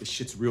shit? This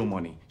shit's real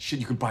money. Shit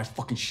you can buy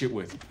fucking shit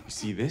with. You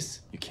see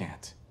this? You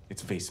can't.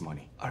 It's vase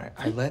money. All right,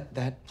 I let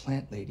that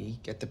plant lady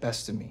get the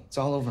best of me. It's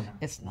all over now.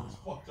 It's not.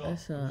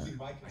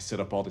 I set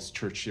up all this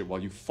church shit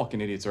while you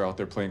fucking idiots are out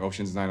there playing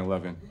Ocean's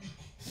 9/11.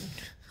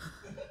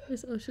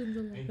 It's Ocean's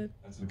 11.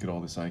 Look at all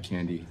this eye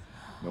candy.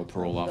 No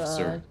parole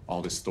officer.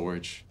 All this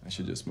storage. I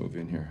should just move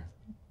in here.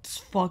 It's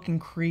fucking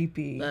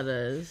creepy. That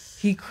is.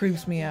 He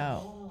creeps me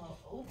out.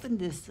 Open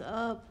this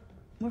up.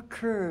 More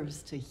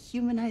curves to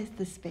humanize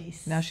the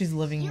space. Now she's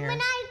living here.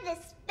 Humanize the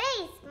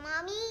space,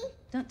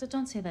 Mommy.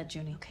 Don't say that,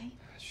 Junie, okay?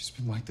 She's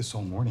been like this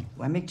all morning.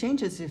 Why make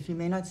changes if you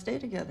may not stay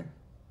together?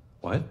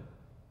 What?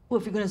 Well,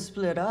 if you're going to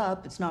split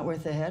up, it's not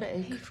worth the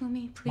headache. Hey,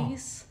 Fumi,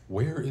 please.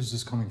 Where is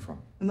this coming from?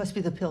 It must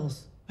be the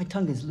pills. My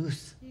tongue is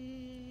loose.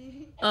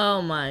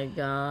 Oh my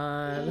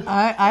God.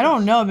 I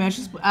don't know, man.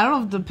 I don't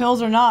know if the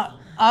pills are not.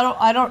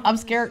 I'm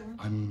scared.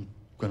 I'm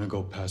gonna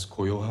go past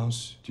Koyo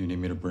house. Do you need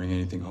me to bring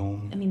anything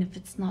home? I mean, if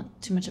it's not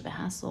too much of a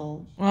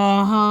hassle.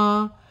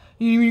 Uh-huh.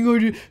 You need me to go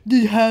to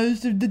the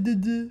house of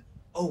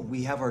Oh,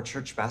 we have our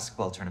church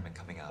basketball tournament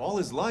coming up. Ball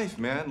is life,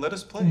 man. Let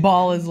us play.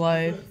 Ball is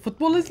life.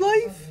 Football is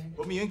life.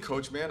 Put me in,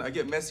 coach, man. I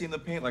get messy in the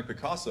paint like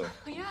Picasso.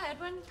 Oh, yeah,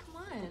 Edwin, come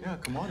on. Yeah,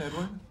 come on,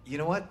 Edwin. You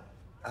know what?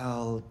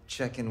 I'll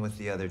check in with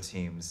the other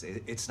teams.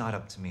 It's not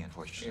up to me,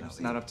 unfortunately. It's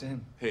not up to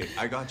him. Hey,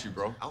 I got you,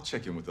 bro. I'll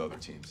check in with the other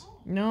teams.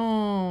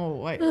 No,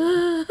 wait.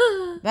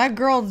 That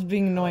girl's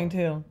being annoying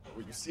too.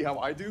 Well, you see how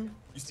I do?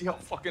 You see how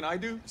fucking I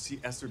do? You see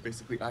Esther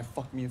basically I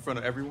fucked me in front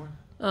of everyone?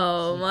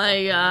 Oh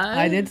my God.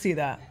 I did see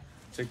that.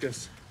 Take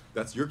this.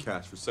 That's your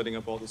cash for setting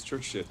up all this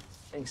church shit.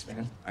 Thanks,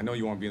 man. I know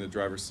you want to be in the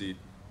driver's seat,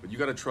 but you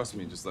gotta trust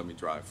me and just let me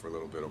drive for a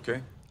little bit,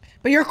 okay?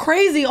 But you're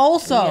crazy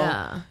also.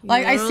 Yeah.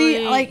 Like, I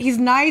see, like, he's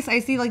nice. I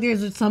see, like,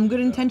 there's some good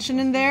intention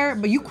in there.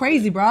 But you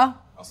crazy, bro.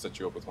 I'll set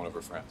you up with one of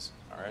her friends,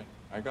 all right?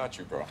 I got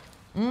you, bro.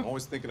 I'm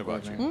always thinking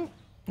about you.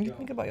 You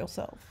think about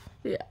yourself.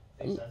 Yeah.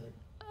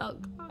 Oh,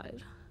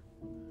 God.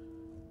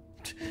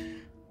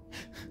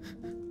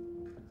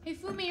 Hey,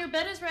 Fumi, your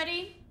bed is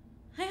ready.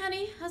 Hi,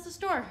 honey. How's the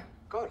store?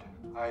 Good.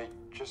 I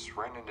just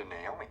ran into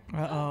Naomi.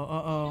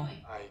 Uh-oh.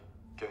 I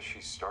guess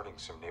she's starting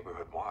some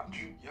neighborhood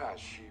watch. Yeah,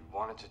 she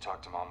wanted to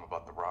talk to Mom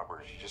about the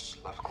robbery. She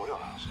just left Koyo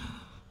house.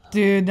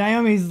 Dude,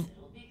 Naomi's...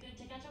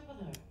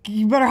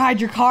 You better hide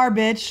your car,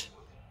 bitch.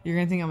 You're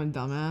gonna think I'm a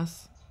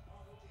dumbass.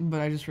 But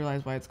I just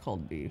realized why it's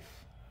called beef.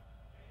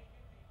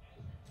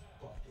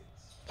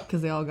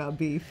 Because they all got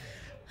beef.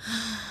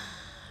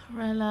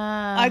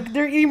 Relax.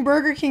 They're eating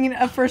Burger King in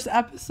the first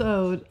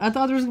episode. I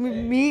thought there was gonna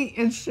be meat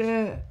and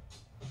shit.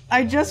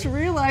 I just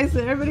realized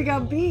that everybody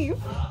got beef.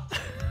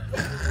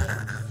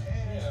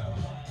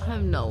 I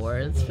have no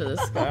words for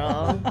this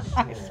girl.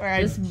 I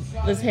swear.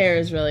 This hair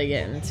is really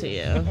getting to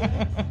you.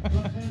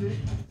 Yo,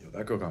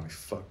 that girl got me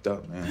fucked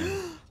up,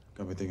 man.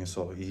 Got me thinking it's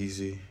all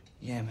easy.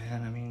 Yeah,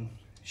 man. I mean,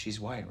 she's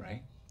white,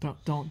 right?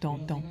 Don't Don't do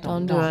it. Paul.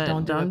 Don't do it.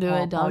 Paul. Don't do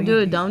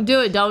it. Don't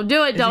do it. Don't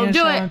do it. Is he Don't gonna do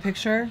show him a it.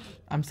 picture?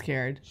 I'm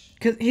scared.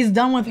 Cause he's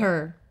done with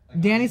her.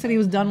 Danny said he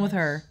was done with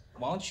her.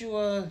 Why don't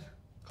you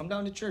come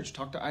down to church,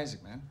 talk to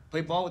Isaac, man?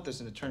 Play ball with us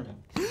in the tournament.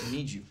 We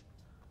need you.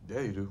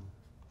 Yeah, you do.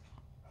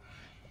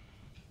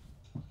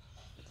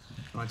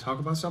 Want to talk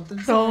about something?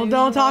 Don't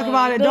talk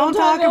about it. Don't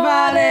talk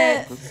about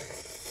it.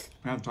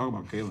 We have to talk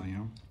about Kayla, you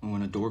know? And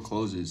when a door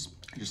closes,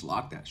 I just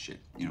lock that shit,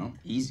 you know?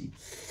 Easy.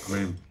 I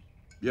mean,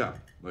 yeah,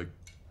 like,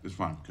 it's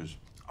fine, because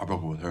I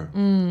broke up with her.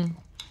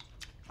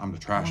 I'm the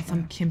trash man.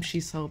 Some kimchi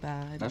so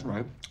bad. That's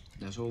right.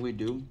 That's what we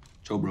do.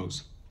 Cho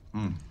bros.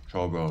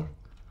 Cho bro.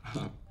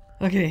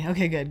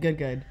 Okay,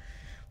 good.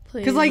 Please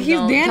Because, like, he's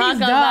don't Danny's talk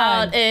dad.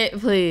 about it,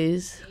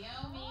 please.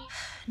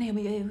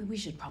 Naomi, we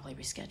should probably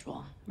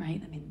reschedule,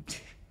 right? I mean,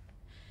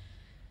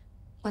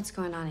 What's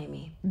going on,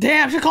 Amy?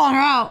 Damn, she's calling her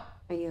out.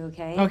 Are you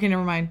okay? Okay,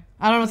 never mind.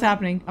 I don't know what's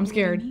happening. I'm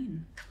scared.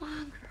 Come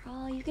on,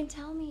 girl. You can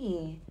tell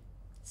me.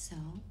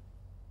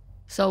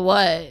 So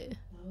what?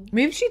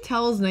 Maybe if she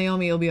tells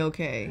Naomi, it'll be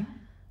okay.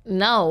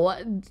 No,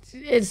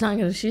 it's not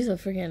gonna. She's a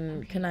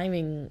freaking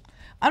conniving.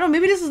 I don't know.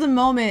 Maybe this is the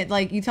moment.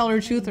 Like, you tell her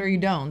the truth or you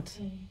don't.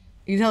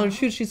 You tell her the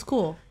truth, she's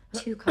cool.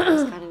 2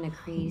 cars got in a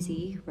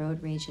crazy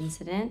road rage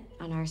incident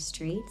on our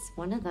streets.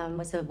 One of them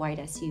was a white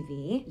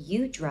SUV.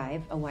 You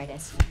drive a white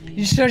SUV.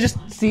 You should have just...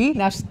 See?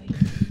 Now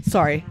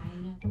sorry.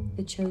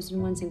 The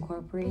Chosen Ones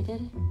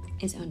Incorporated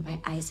is owned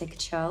by Isaac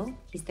Cho.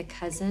 He's the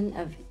cousin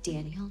of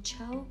Daniel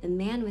Cho, the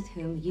man with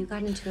whom you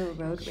got into a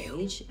road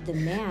rage, the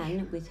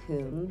man with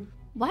whom...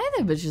 Why are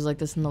there bitches like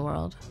this in the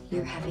world?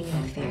 You're having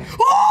an affair.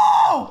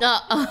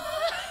 Oh!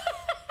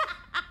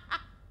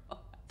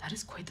 that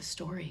is quite the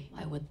story.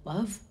 I would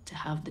love to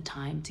have the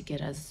time to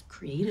get as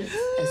creative as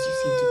you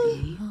seem to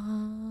be.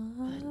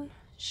 But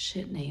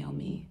shit,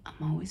 Naomi,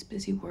 I'm always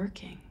busy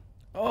working.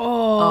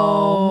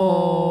 Oh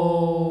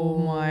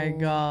my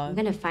God. I'm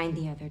gonna find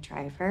the other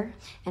driver,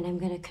 and I'm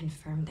gonna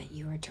confirm that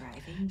you are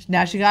driving.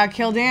 Now she gotta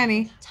kill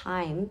Danny.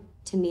 Time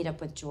to meet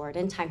up with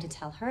Jordan, time to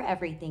tell her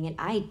everything, and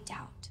I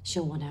doubt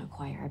she'll want to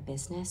acquire a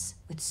business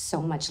with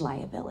so much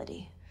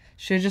liability.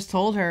 Should've just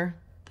told her.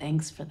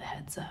 Thanks for the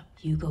heads up.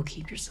 You go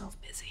keep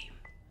yourself busy.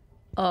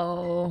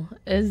 Oh,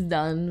 it's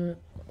done.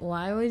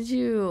 Why would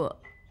you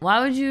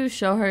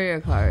show her your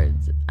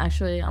cards?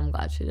 Actually, I'm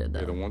glad she did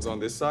that. Yeah, the ones on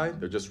this side,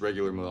 they're just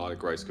regular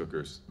melodic rice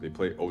cookers. They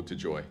play Ode to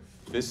Joy.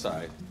 This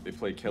side, they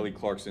play Kelly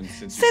Clarkson's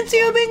Since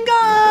You've Been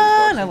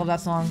Gone! I love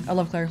that song. I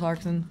love Claire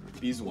Clarkson.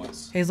 These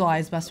ones. Hazel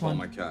Eyes, best All one.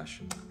 my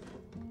cash.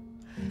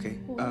 Okay,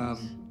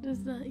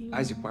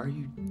 Isaac, why are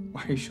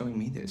you showing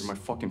me this? You're my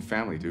fucking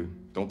family, dude.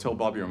 Don't tell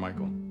Bobby or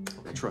Michael.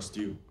 I trust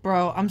you.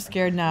 Bro, I'm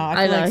scared now. I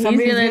feel know, like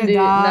somebody's gonna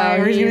die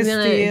or he's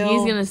gonna steal.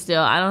 He's gonna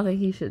steal. I don't think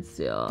he should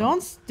steal.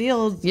 Don't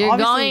steal.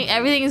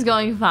 Everything is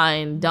going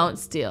fine. Don't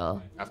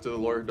steal. After the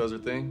lawyer does her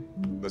thing,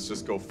 let's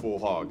just go full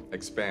hog.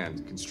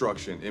 Expand,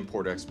 construction,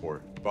 import,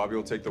 export. Bobby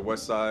will take the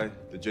west side,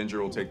 the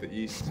Ginger will take the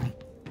east.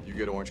 You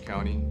get Orange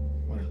County.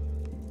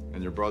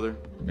 And your brother,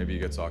 maybe you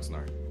get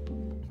Oxnard.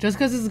 Just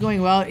because this is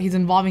going well, he's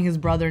involving his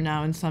brother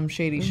now in some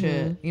shady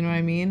shit. You know what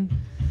I mean?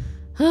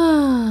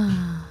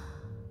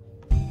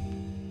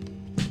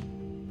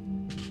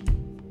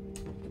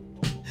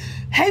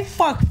 Hey,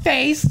 fuck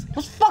face!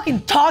 Let's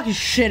fucking talk, you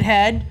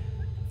shithead!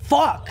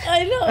 Fuck!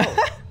 I know.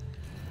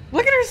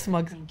 Look at her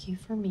smug. Thank you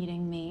for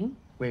meeting me.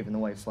 Waving the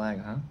white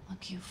flag, huh?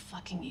 Look, you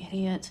fucking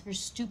idiot. Your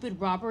stupid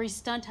robbery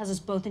stunt has us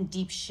both in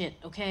deep shit,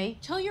 okay?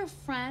 Tell your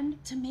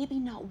friend to maybe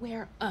not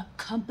wear a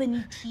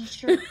company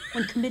t-shirt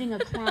when committing a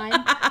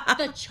crime.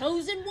 The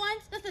Chosen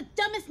Ones? That's the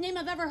dumbest name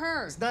I've ever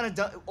heard. It's not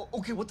a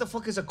okay, what the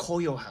fuck is a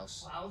Koyo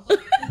house?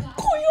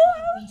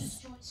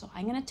 So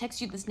I'm gonna text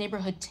you this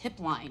neighborhood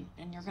tip line,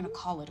 and you're gonna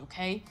call it,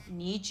 okay?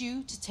 Need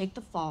you to take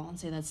the fall and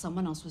say that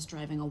someone else was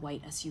driving a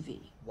white SUV.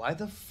 Why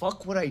the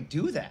fuck would I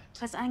do that?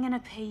 Because I'm gonna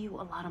pay you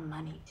a lot of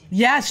money.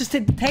 Yes, just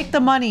take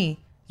the money.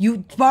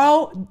 You,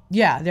 bro.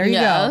 Yeah, there you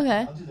go.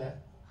 Okay. I'll do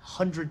that.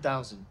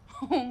 100,000.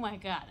 Oh my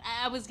God,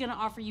 I was gonna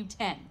offer you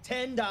 10.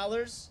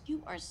 $10?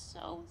 You are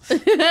so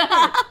smart.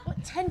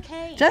 What,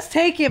 10K? Just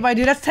take it, my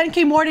dude. That's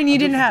 10K more than you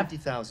didn't have.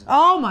 50,000.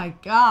 Oh my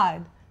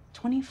God.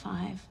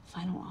 25,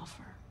 final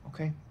offer.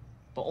 Okay,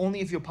 but only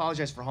if you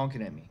apologize for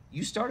honking at me.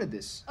 You started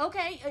this.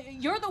 Okay,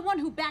 you're the one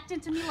who backed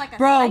into me like a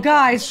Bro, psycho.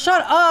 guys,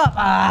 shut up.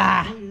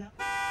 Ah. Hey,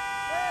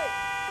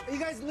 are you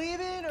guys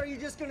leaving, or are you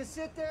just gonna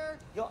sit there?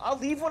 Yo, I'll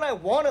leave when I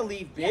want to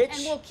leave, bitch.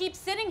 And we'll keep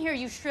sitting here,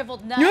 you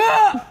shriveled nut.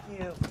 Yeah.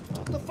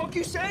 What the fuck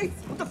you say?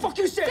 What the fuck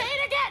you say? Say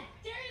it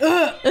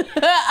again!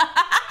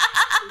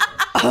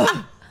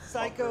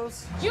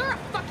 Psychos. You're a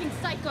fucking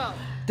psycho.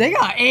 They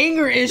got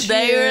anger issues.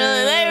 They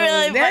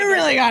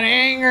really got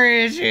anger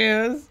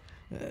issues.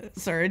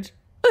 Surge.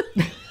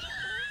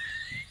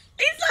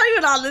 He's not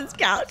even on this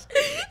couch.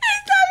 He's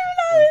not even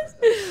on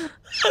this.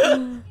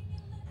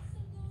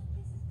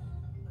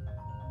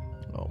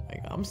 Oh my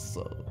God, I'm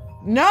so...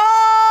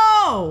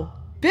 No!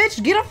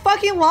 Bitch, get a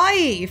fucking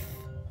life.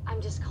 I'm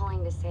just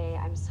calling to say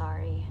I'm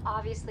sorry.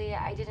 Obviously,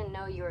 I didn't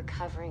know you were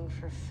covering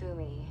for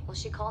Fumi. Well,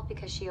 she called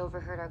because she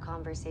overheard our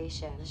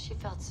conversation. She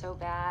felt so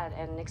bad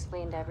and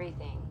explained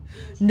everything.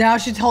 Now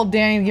she told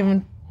Danny to give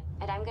him.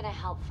 And I'm gonna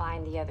help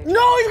find the other.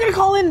 No, he's gonna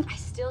call in. I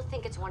still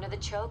think it's one of the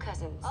Cho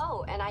cousins.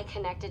 Oh, and I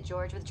connected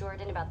George with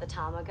Jordan about the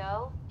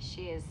Tamago.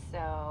 She is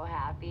so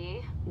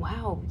happy.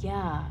 Wow,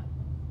 yeah.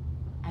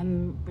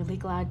 I'm really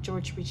glad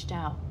George reached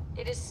out.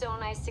 It is so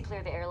nice to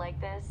clear the air like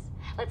this.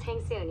 Let's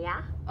hang soon,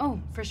 yeah? Oh,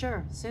 for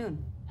sure,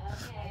 soon.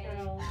 Okay.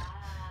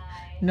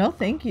 No,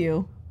 thank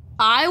you.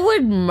 I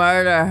would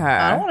murder her.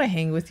 I don't want to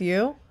hang with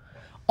you.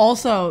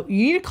 Also,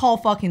 you need to call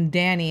fucking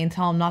Danny and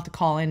tell him not to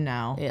call in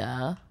now.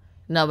 Yeah.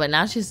 No, but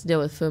now she has to deal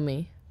with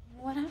Fumi.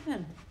 What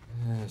happened?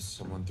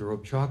 Someone threw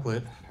up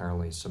chocolate.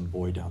 Apparently some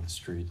boy down the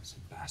street,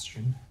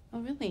 Sebastian. Oh,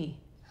 really?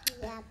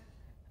 Yeah.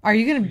 Are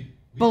you gonna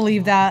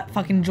believe that,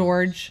 fucking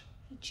George?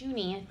 Hey,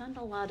 Junie, I found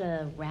a lot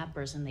of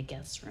wrappers in the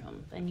guest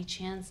room. By any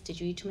chance,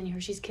 did you eat too many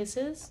Hershey's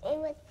Kisses? It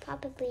was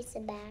probably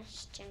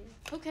Sebastian.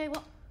 Okay,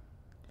 well,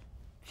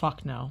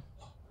 Fuck no.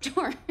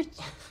 George.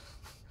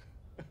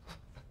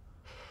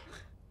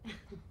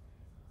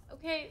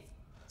 Okay,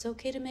 it's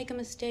okay to make a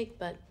mistake,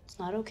 but it's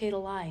not okay to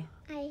lie.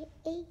 I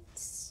ate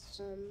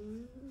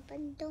some,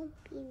 but don't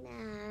be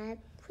mad.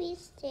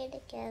 Please stay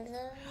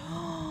together.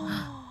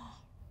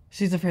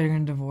 She's afraid of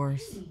getting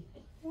divorced.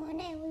 I want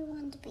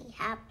everyone to be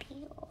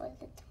happy all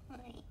the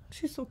time.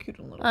 She's so cute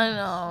and little. I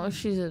know,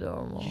 she's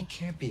adorable. You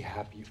can't be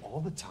happy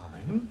all the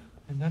time,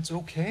 and that's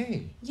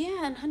okay.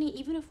 Yeah, and honey,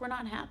 even if we're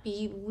not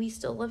happy, we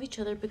still love each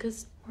other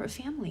because we're a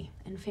family,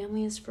 and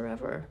family is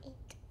forever.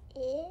 It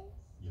is?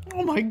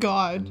 Oh my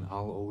god. And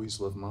I'll always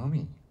love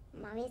Mommy.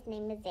 Mommy's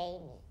name is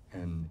Amy.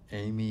 And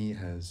Amy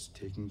has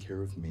taken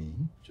care of me,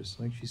 just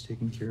like she's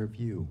taken care of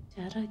you.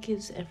 Dada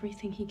gives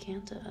everything he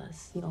can to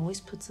us. He always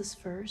puts us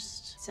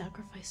first,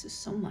 sacrifices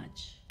so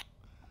much.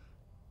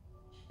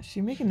 Is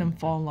she making him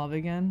fall in love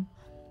again?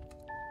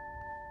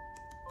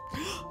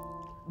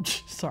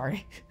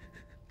 Sorry.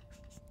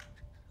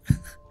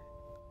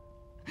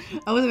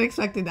 I wasn't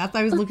expecting that. I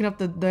thought I was looking up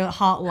the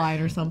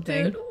hotline or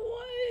something. Dude,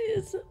 what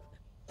is...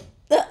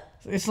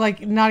 It's like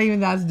not even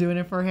that's doing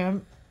it for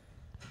him.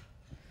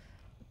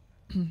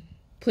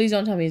 Please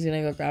don't tell me he's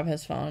gonna go grab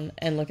his phone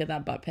and look at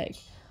that butt pic.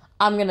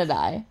 I'm gonna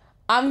die.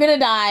 I'm gonna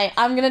die.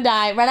 I'm gonna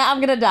die. Right now,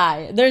 I'm gonna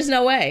die. There's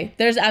no way.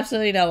 There's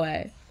absolutely no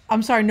way.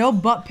 I'm sorry, no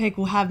butt pic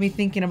will have me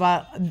thinking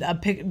about a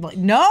pic. Like,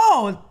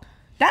 no,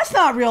 that's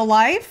not real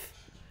life.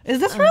 Is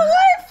this real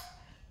life?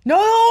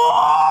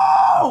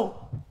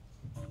 No!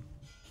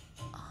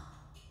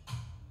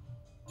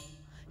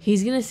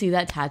 He's gonna see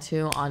that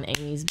tattoo on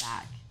Amy's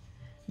back.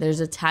 There's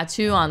a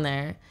tattoo on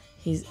there.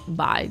 He's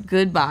bye,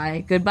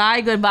 goodbye,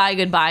 goodbye, goodbye,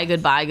 goodbye,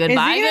 goodbye,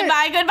 goodbye,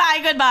 goodbye, goodbye,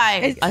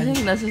 goodbye. I think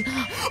this is.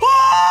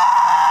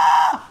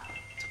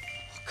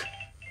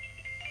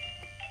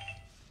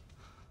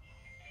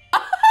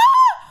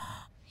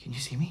 Can you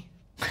see me?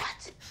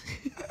 What?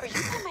 Are you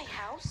by my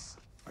house?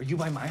 Are you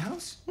by my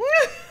house?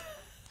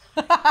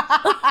 I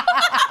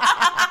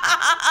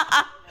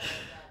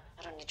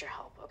don't need your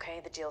help,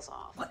 okay? The deal's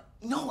off. What?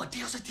 No, a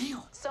deal's a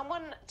deal.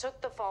 Someone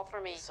took the fall for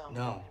me, so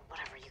No.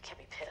 whatever, you can't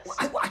be pissed. Well,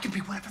 I can be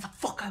whatever the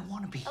fuck I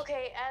want to be.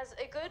 Okay, as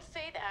a good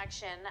faith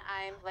action,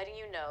 I'm letting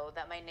you know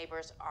that my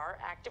neighbors are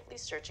actively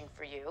searching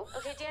for you.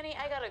 Okay, Danny,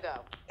 I gotta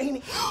go.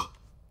 Amy.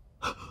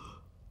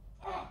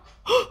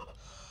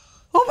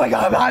 Oh my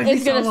god,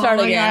 It's gonna start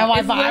again.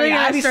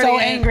 I'd be so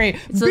angry.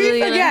 It's Beef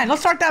literally again.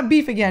 Let's start that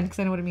beef again because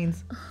I know what it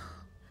means.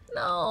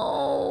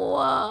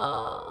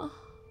 No.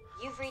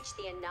 You've reached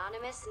the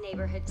anonymous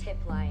neighborhood tip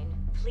line.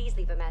 Please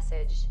leave a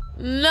message.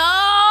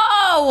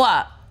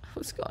 No. It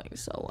was going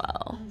so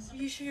well. Are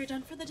you sure you're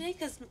done for the day?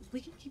 Because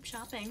we can keep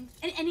shopping.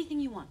 Anything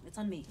you want. It's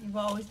on me. You've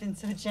always been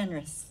so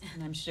generous,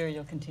 and I'm sure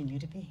you'll continue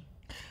to be.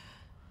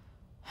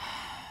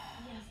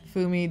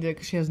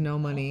 Fumi, she has no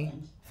money.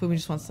 Fumi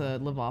just wants to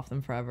live off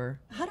them forever.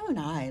 Hado and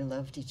I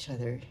loved each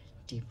other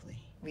deeply.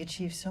 We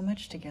achieved so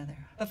much together.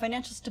 But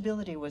financial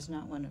stability was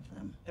not one of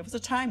them. There was a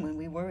time when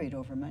we worried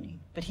over money.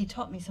 But he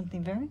taught me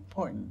something very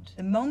important.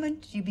 The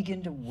moment you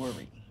begin to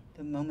worry,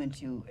 the moment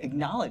you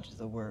acknowledge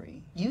the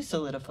worry, you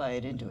solidify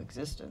it into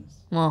existence.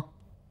 Well,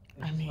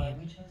 I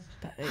mean,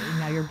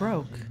 now you're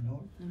broke.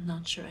 I'm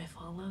not sure I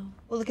follow.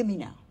 Well, look at me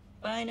now.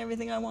 Buying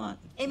everything I want.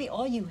 Amy,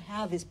 all you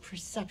have is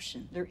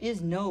perception. There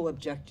is no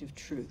objective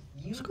truth.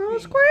 This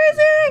girl's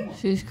crazy!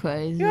 She's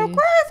crazy. You're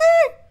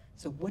crazy!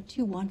 So what do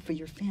you want for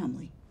your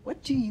family?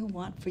 What do you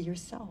want for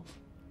yourself?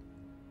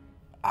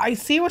 I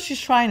see what she's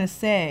trying to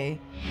say.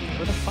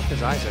 Where the fuck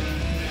is Isaac?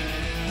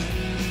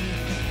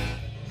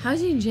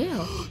 How's he in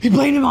jail? He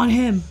blamed him on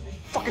him.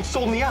 Fucking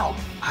sold me out.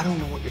 I don't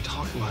know what you're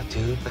talking about,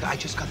 dude. Like, I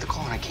just got the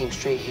call and I came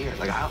straight here.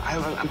 Like,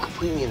 I'm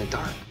completely in the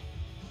dark.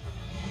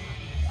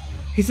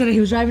 He said he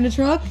was driving the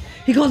truck.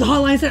 He called the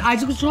hotline and said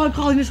Isaac was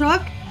calling the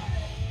truck.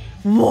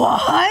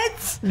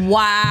 What?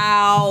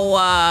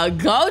 Wow.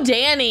 Go,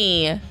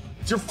 Danny.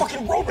 It's your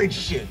fucking road rage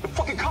shit. The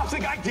fucking cops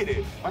think I did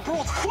it. My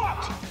girl's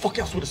fucked. Fuck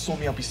else would have sold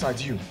me out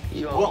besides you?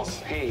 Yo, Who else?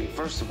 hey,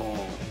 first of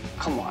all,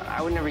 Come on,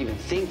 I would never even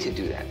think to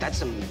do that. That's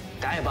some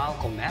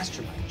diabolical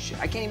mastermind shit.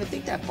 I can't even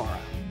think that far out.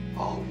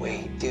 Oh,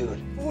 wait,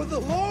 dude. For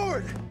the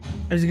Lord!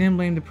 Is he gonna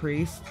blame the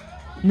priest?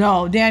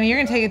 No, Danny, you're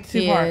gonna take it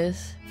too far.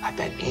 I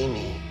bet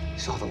Amy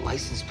saw the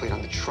license plate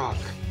on the truck,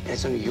 and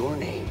it's under your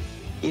name.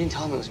 You didn't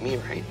tell him it was me,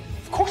 right?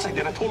 Of course I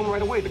did. I told him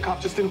right away. The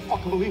cop just didn't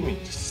fucking believe me.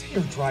 Just say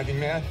you're driving,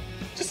 man.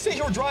 Just say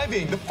you're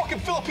driving. The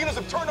fucking Filipinos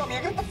have turned on me.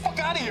 I get the fuck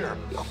out of here.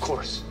 Of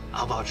course.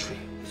 I'll vouch for you,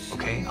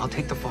 okay? I'll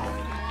take the phone.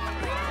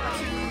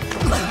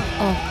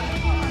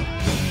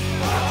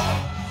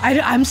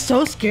 I'm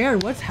so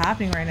scared. What's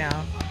happening right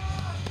now?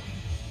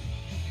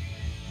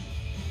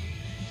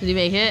 Did he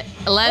make it?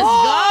 Let's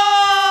go!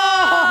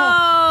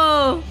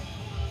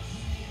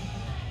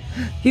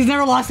 He's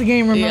never lost a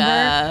game, remember?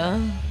 Yeah.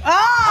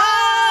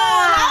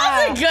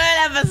 That was a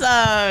good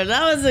episode.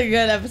 That was a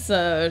good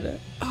episode.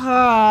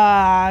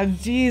 Ah,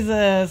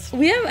 Jesus.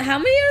 We have, how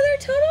many are there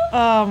total?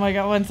 Oh my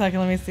God, 1 second,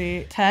 let me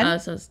see. 10?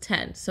 So it's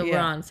 10, so we're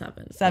on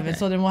 7. 7, Okay.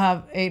 so then we'll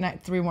have 8, 9,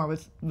 3 more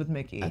with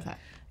Mickey. Okay.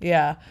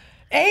 Yeah.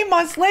 8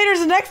 months later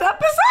is the next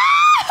episode!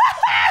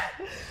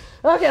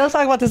 Okay, let's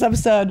talk about this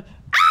episode.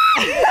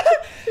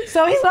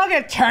 So he's not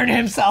gonna turn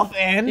himself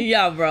in.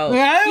 Yeah, bro.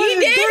 Yeah, He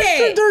did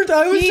it.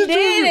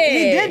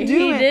 He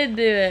did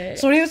do it.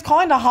 So when he was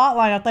calling the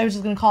hotline, I thought he was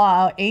just gonna call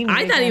out Amy.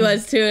 I thought he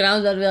was too, and I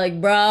was about to be like,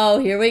 bro,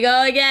 here we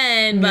go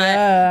again.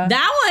 But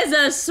that was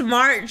a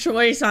smart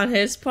choice on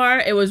his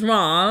part. It was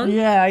wrong.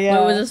 Yeah.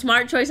 But it was a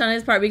smart choice on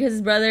his part because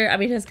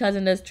his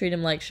cousin does treat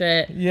him like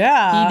shit.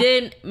 Yeah. He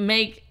didn't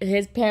make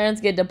his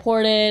parents get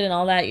deported and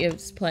all that.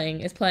 It's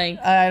playing.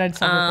 I didn't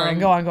stop recording.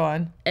 Go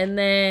on. And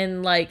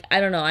then, I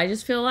don't know. I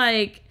just feel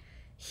like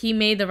he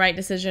made the right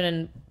decision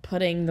in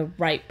putting the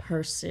right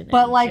person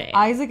But in jail.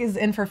 Isaac is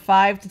in for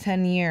 5 to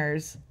 10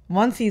 years.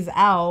 Once he's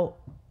out,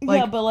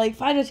 yeah, but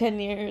 5 to 10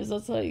 years,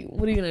 that's what are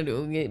you gonna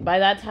do? By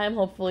that time,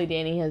 hopefully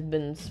Danny has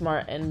been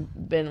smart and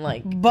been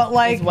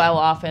is well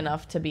off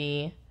enough to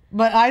be.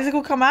 But Isaac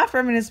will come after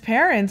him and his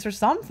parents or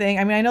something.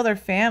 I mean, I know they're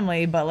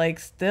family, but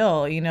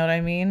still, you know what I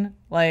mean?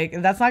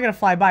 That's not gonna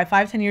fly by.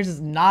 5, 10 years is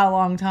not a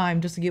long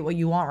time just to get what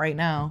you want right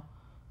now.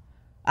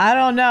 I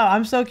don't know.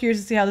 I'm so curious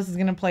to see how this is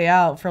gonna play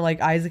out for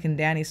Isaac and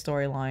Danny's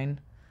storyline.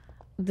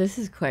 This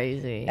is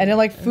crazy. And then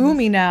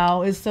Fumi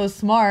now is so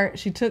smart.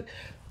 She took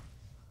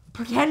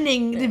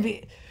pretending to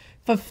be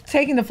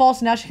taking the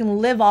false. Now she can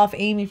live off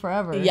Amy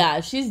forever.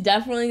 Yeah, she's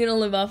definitely gonna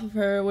live off of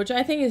her, which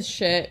I think is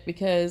shit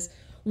because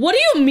what do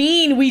you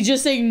mean we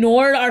just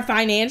ignored our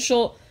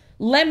financial?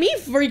 Let me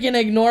freaking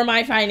ignore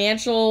my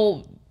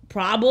financial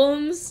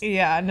problems.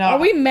 Yeah, no. Are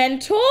we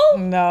mental?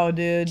 No,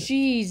 dude.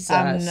 Jesus,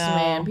 no.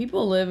 man.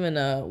 People live in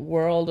a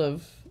world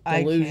of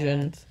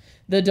delusion.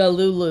 The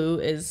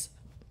Delulu is...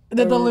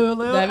 The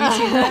Delulu? Have you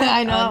seen that?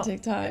 I know. On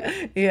TikTok?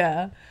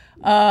 Yeah.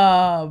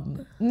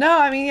 No,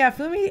 I mean,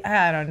 Fumi,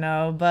 I don't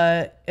know,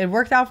 but it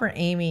worked out for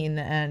Amy in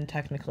the end,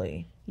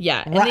 technically.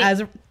 Yeah.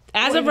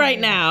 As of right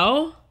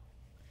now,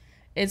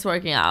 it's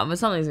working out, but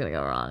something's going to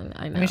go wrong.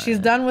 I know. I mean, she's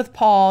done with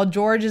Paul.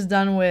 George is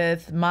done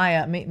with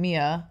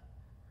Mia.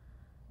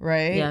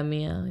 Right? Yeah,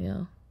 Mia,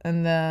 yeah.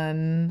 And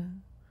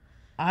then,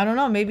 I don't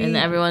know, maybe... And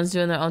everyone's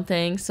doing their own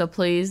thing, so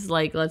please,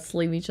 let's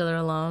leave each other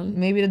alone.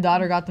 Maybe the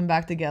daughter got them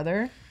back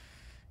together.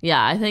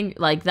 Yeah, I think,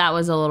 that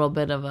was a little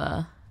bit of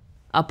a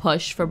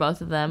push for both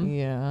of them.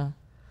 Yeah.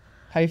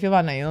 How do you feel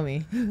about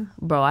Naomi?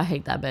 Bro, I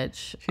hate that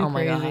bitch. Oh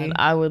my God.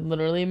 I would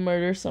literally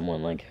murder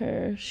someone like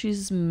her.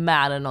 She's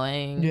mad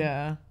annoying.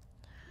 Yeah.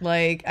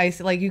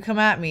 You come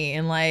at me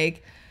and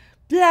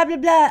blah, blah,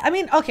 blah. I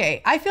mean,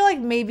 okay. I feel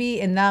maybe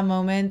in that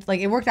moment,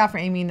 it worked out for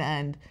Amy in the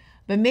end.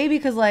 But maybe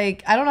because, I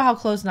don't know how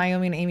close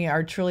Naomi and Amy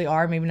truly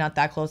are. Maybe not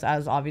that close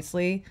as,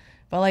 obviously.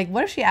 But,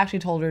 what if she actually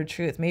told her the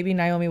truth? Maybe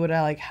Naomi would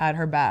have, had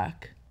her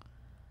back.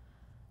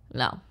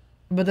 No.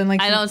 But then,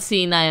 I don't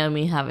see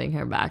Naomi having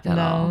her back at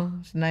all.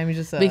 Naomi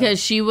just... because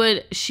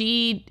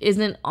she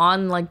isn't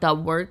on, the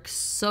work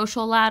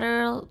social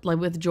ladder,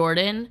 with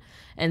Jordan.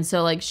 And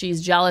so,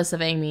 she's jealous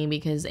of Amy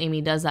because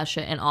Amy does that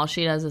shit and all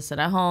she does is sit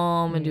at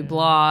home and do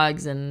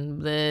blogs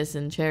and this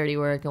and charity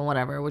work and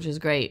whatever, which is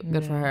great.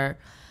 Good for her.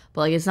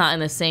 But, it's not in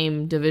the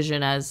same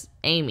division as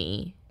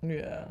Amy.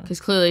 Yeah.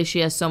 Because clearly she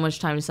has so much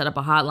time to set up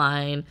a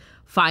hotline,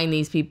 find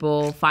these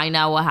people, find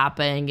out what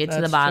happened, get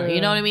to the bottom. True.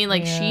 You know what I mean?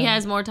 She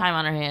has more time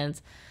on her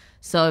hands.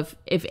 So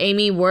if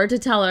Amy were to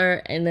tell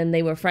her and then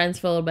they were friends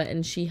for a little bit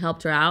and she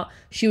helped her out,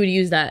 she would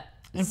use that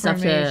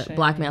stuff to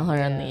blackmail her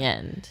in the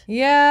end.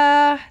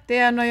 Yeah.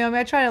 Damn, Naomi.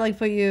 I try to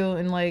put you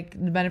in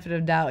the benefit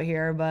of doubt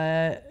here,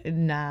 but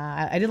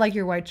nah. I did like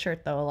your white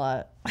shirt though a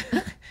lot.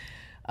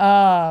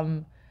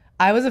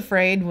 I was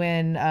afraid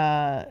when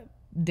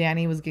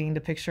Danny was getting the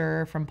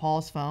picture from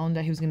Paul's phone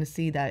that he was going to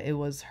see that it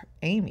was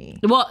Amy.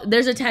 Well,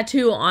 there's a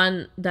tattoo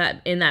on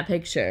that in that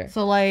picture.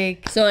 So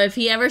so if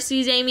he ever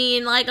sees Amy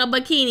in a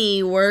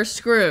bikini, we're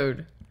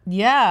screwed.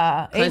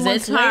 Yeah, 8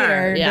 months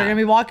later, they're gonna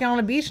be walking on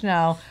the beach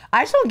now.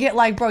 I just don't get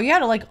bro, you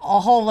had a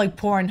whole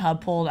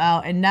Pornhub pulled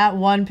out, and that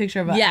one picture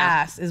of an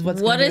ass is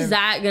what's. What is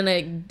that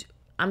gonna?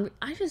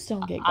 I just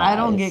don't get guys. I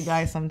don't get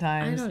guys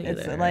sometimes. I don't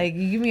It's either. like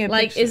you give me a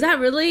like, picture. is that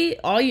really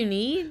all you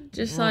need?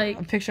 Just like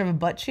a picture of a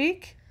butt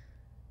cheek?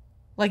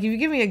 Like if you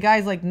give me a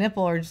guy's like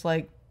nipple or just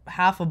like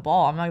half a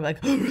ball, I'm not like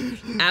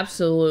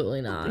absolutely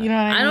not. You know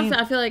what I mean?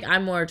 I feel like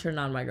I'm more turned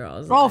on by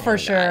girls. Oh, for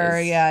sure.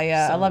 Guys,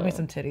 Yeah. so. I love me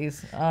some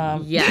titties.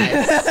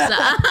 Yes.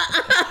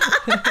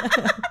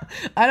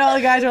 I know all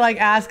the guys are like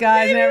ass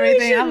guys and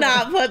everything. We should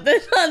not put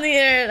this on the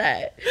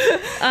internet.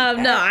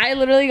 No, I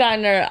literally got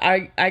in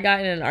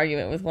an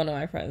argument with one of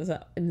my friends,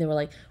 and they were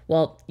like,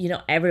 "Well, you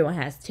know, everyone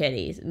has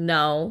titties."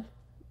 No.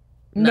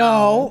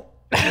 No.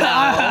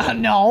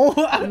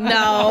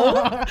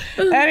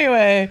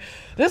 Anyway,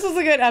 this was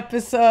a good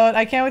episode.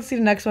 I can't wait to see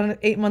the next one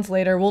 8 months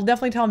later. We'll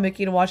definitely tell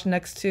Mickey to watch the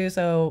next two.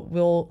 So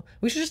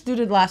we should just do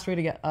the last three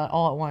to get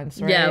all at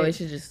once, right? Yeah, we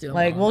should just do them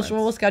like all at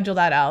we'll schedule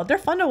that out. They're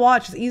fun to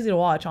watch. It's easy to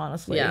watch,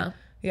 honestly. Yeah.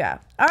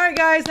 All right,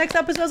 guys. Next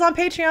episode's on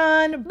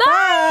Patreon.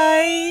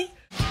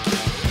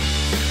 Bye.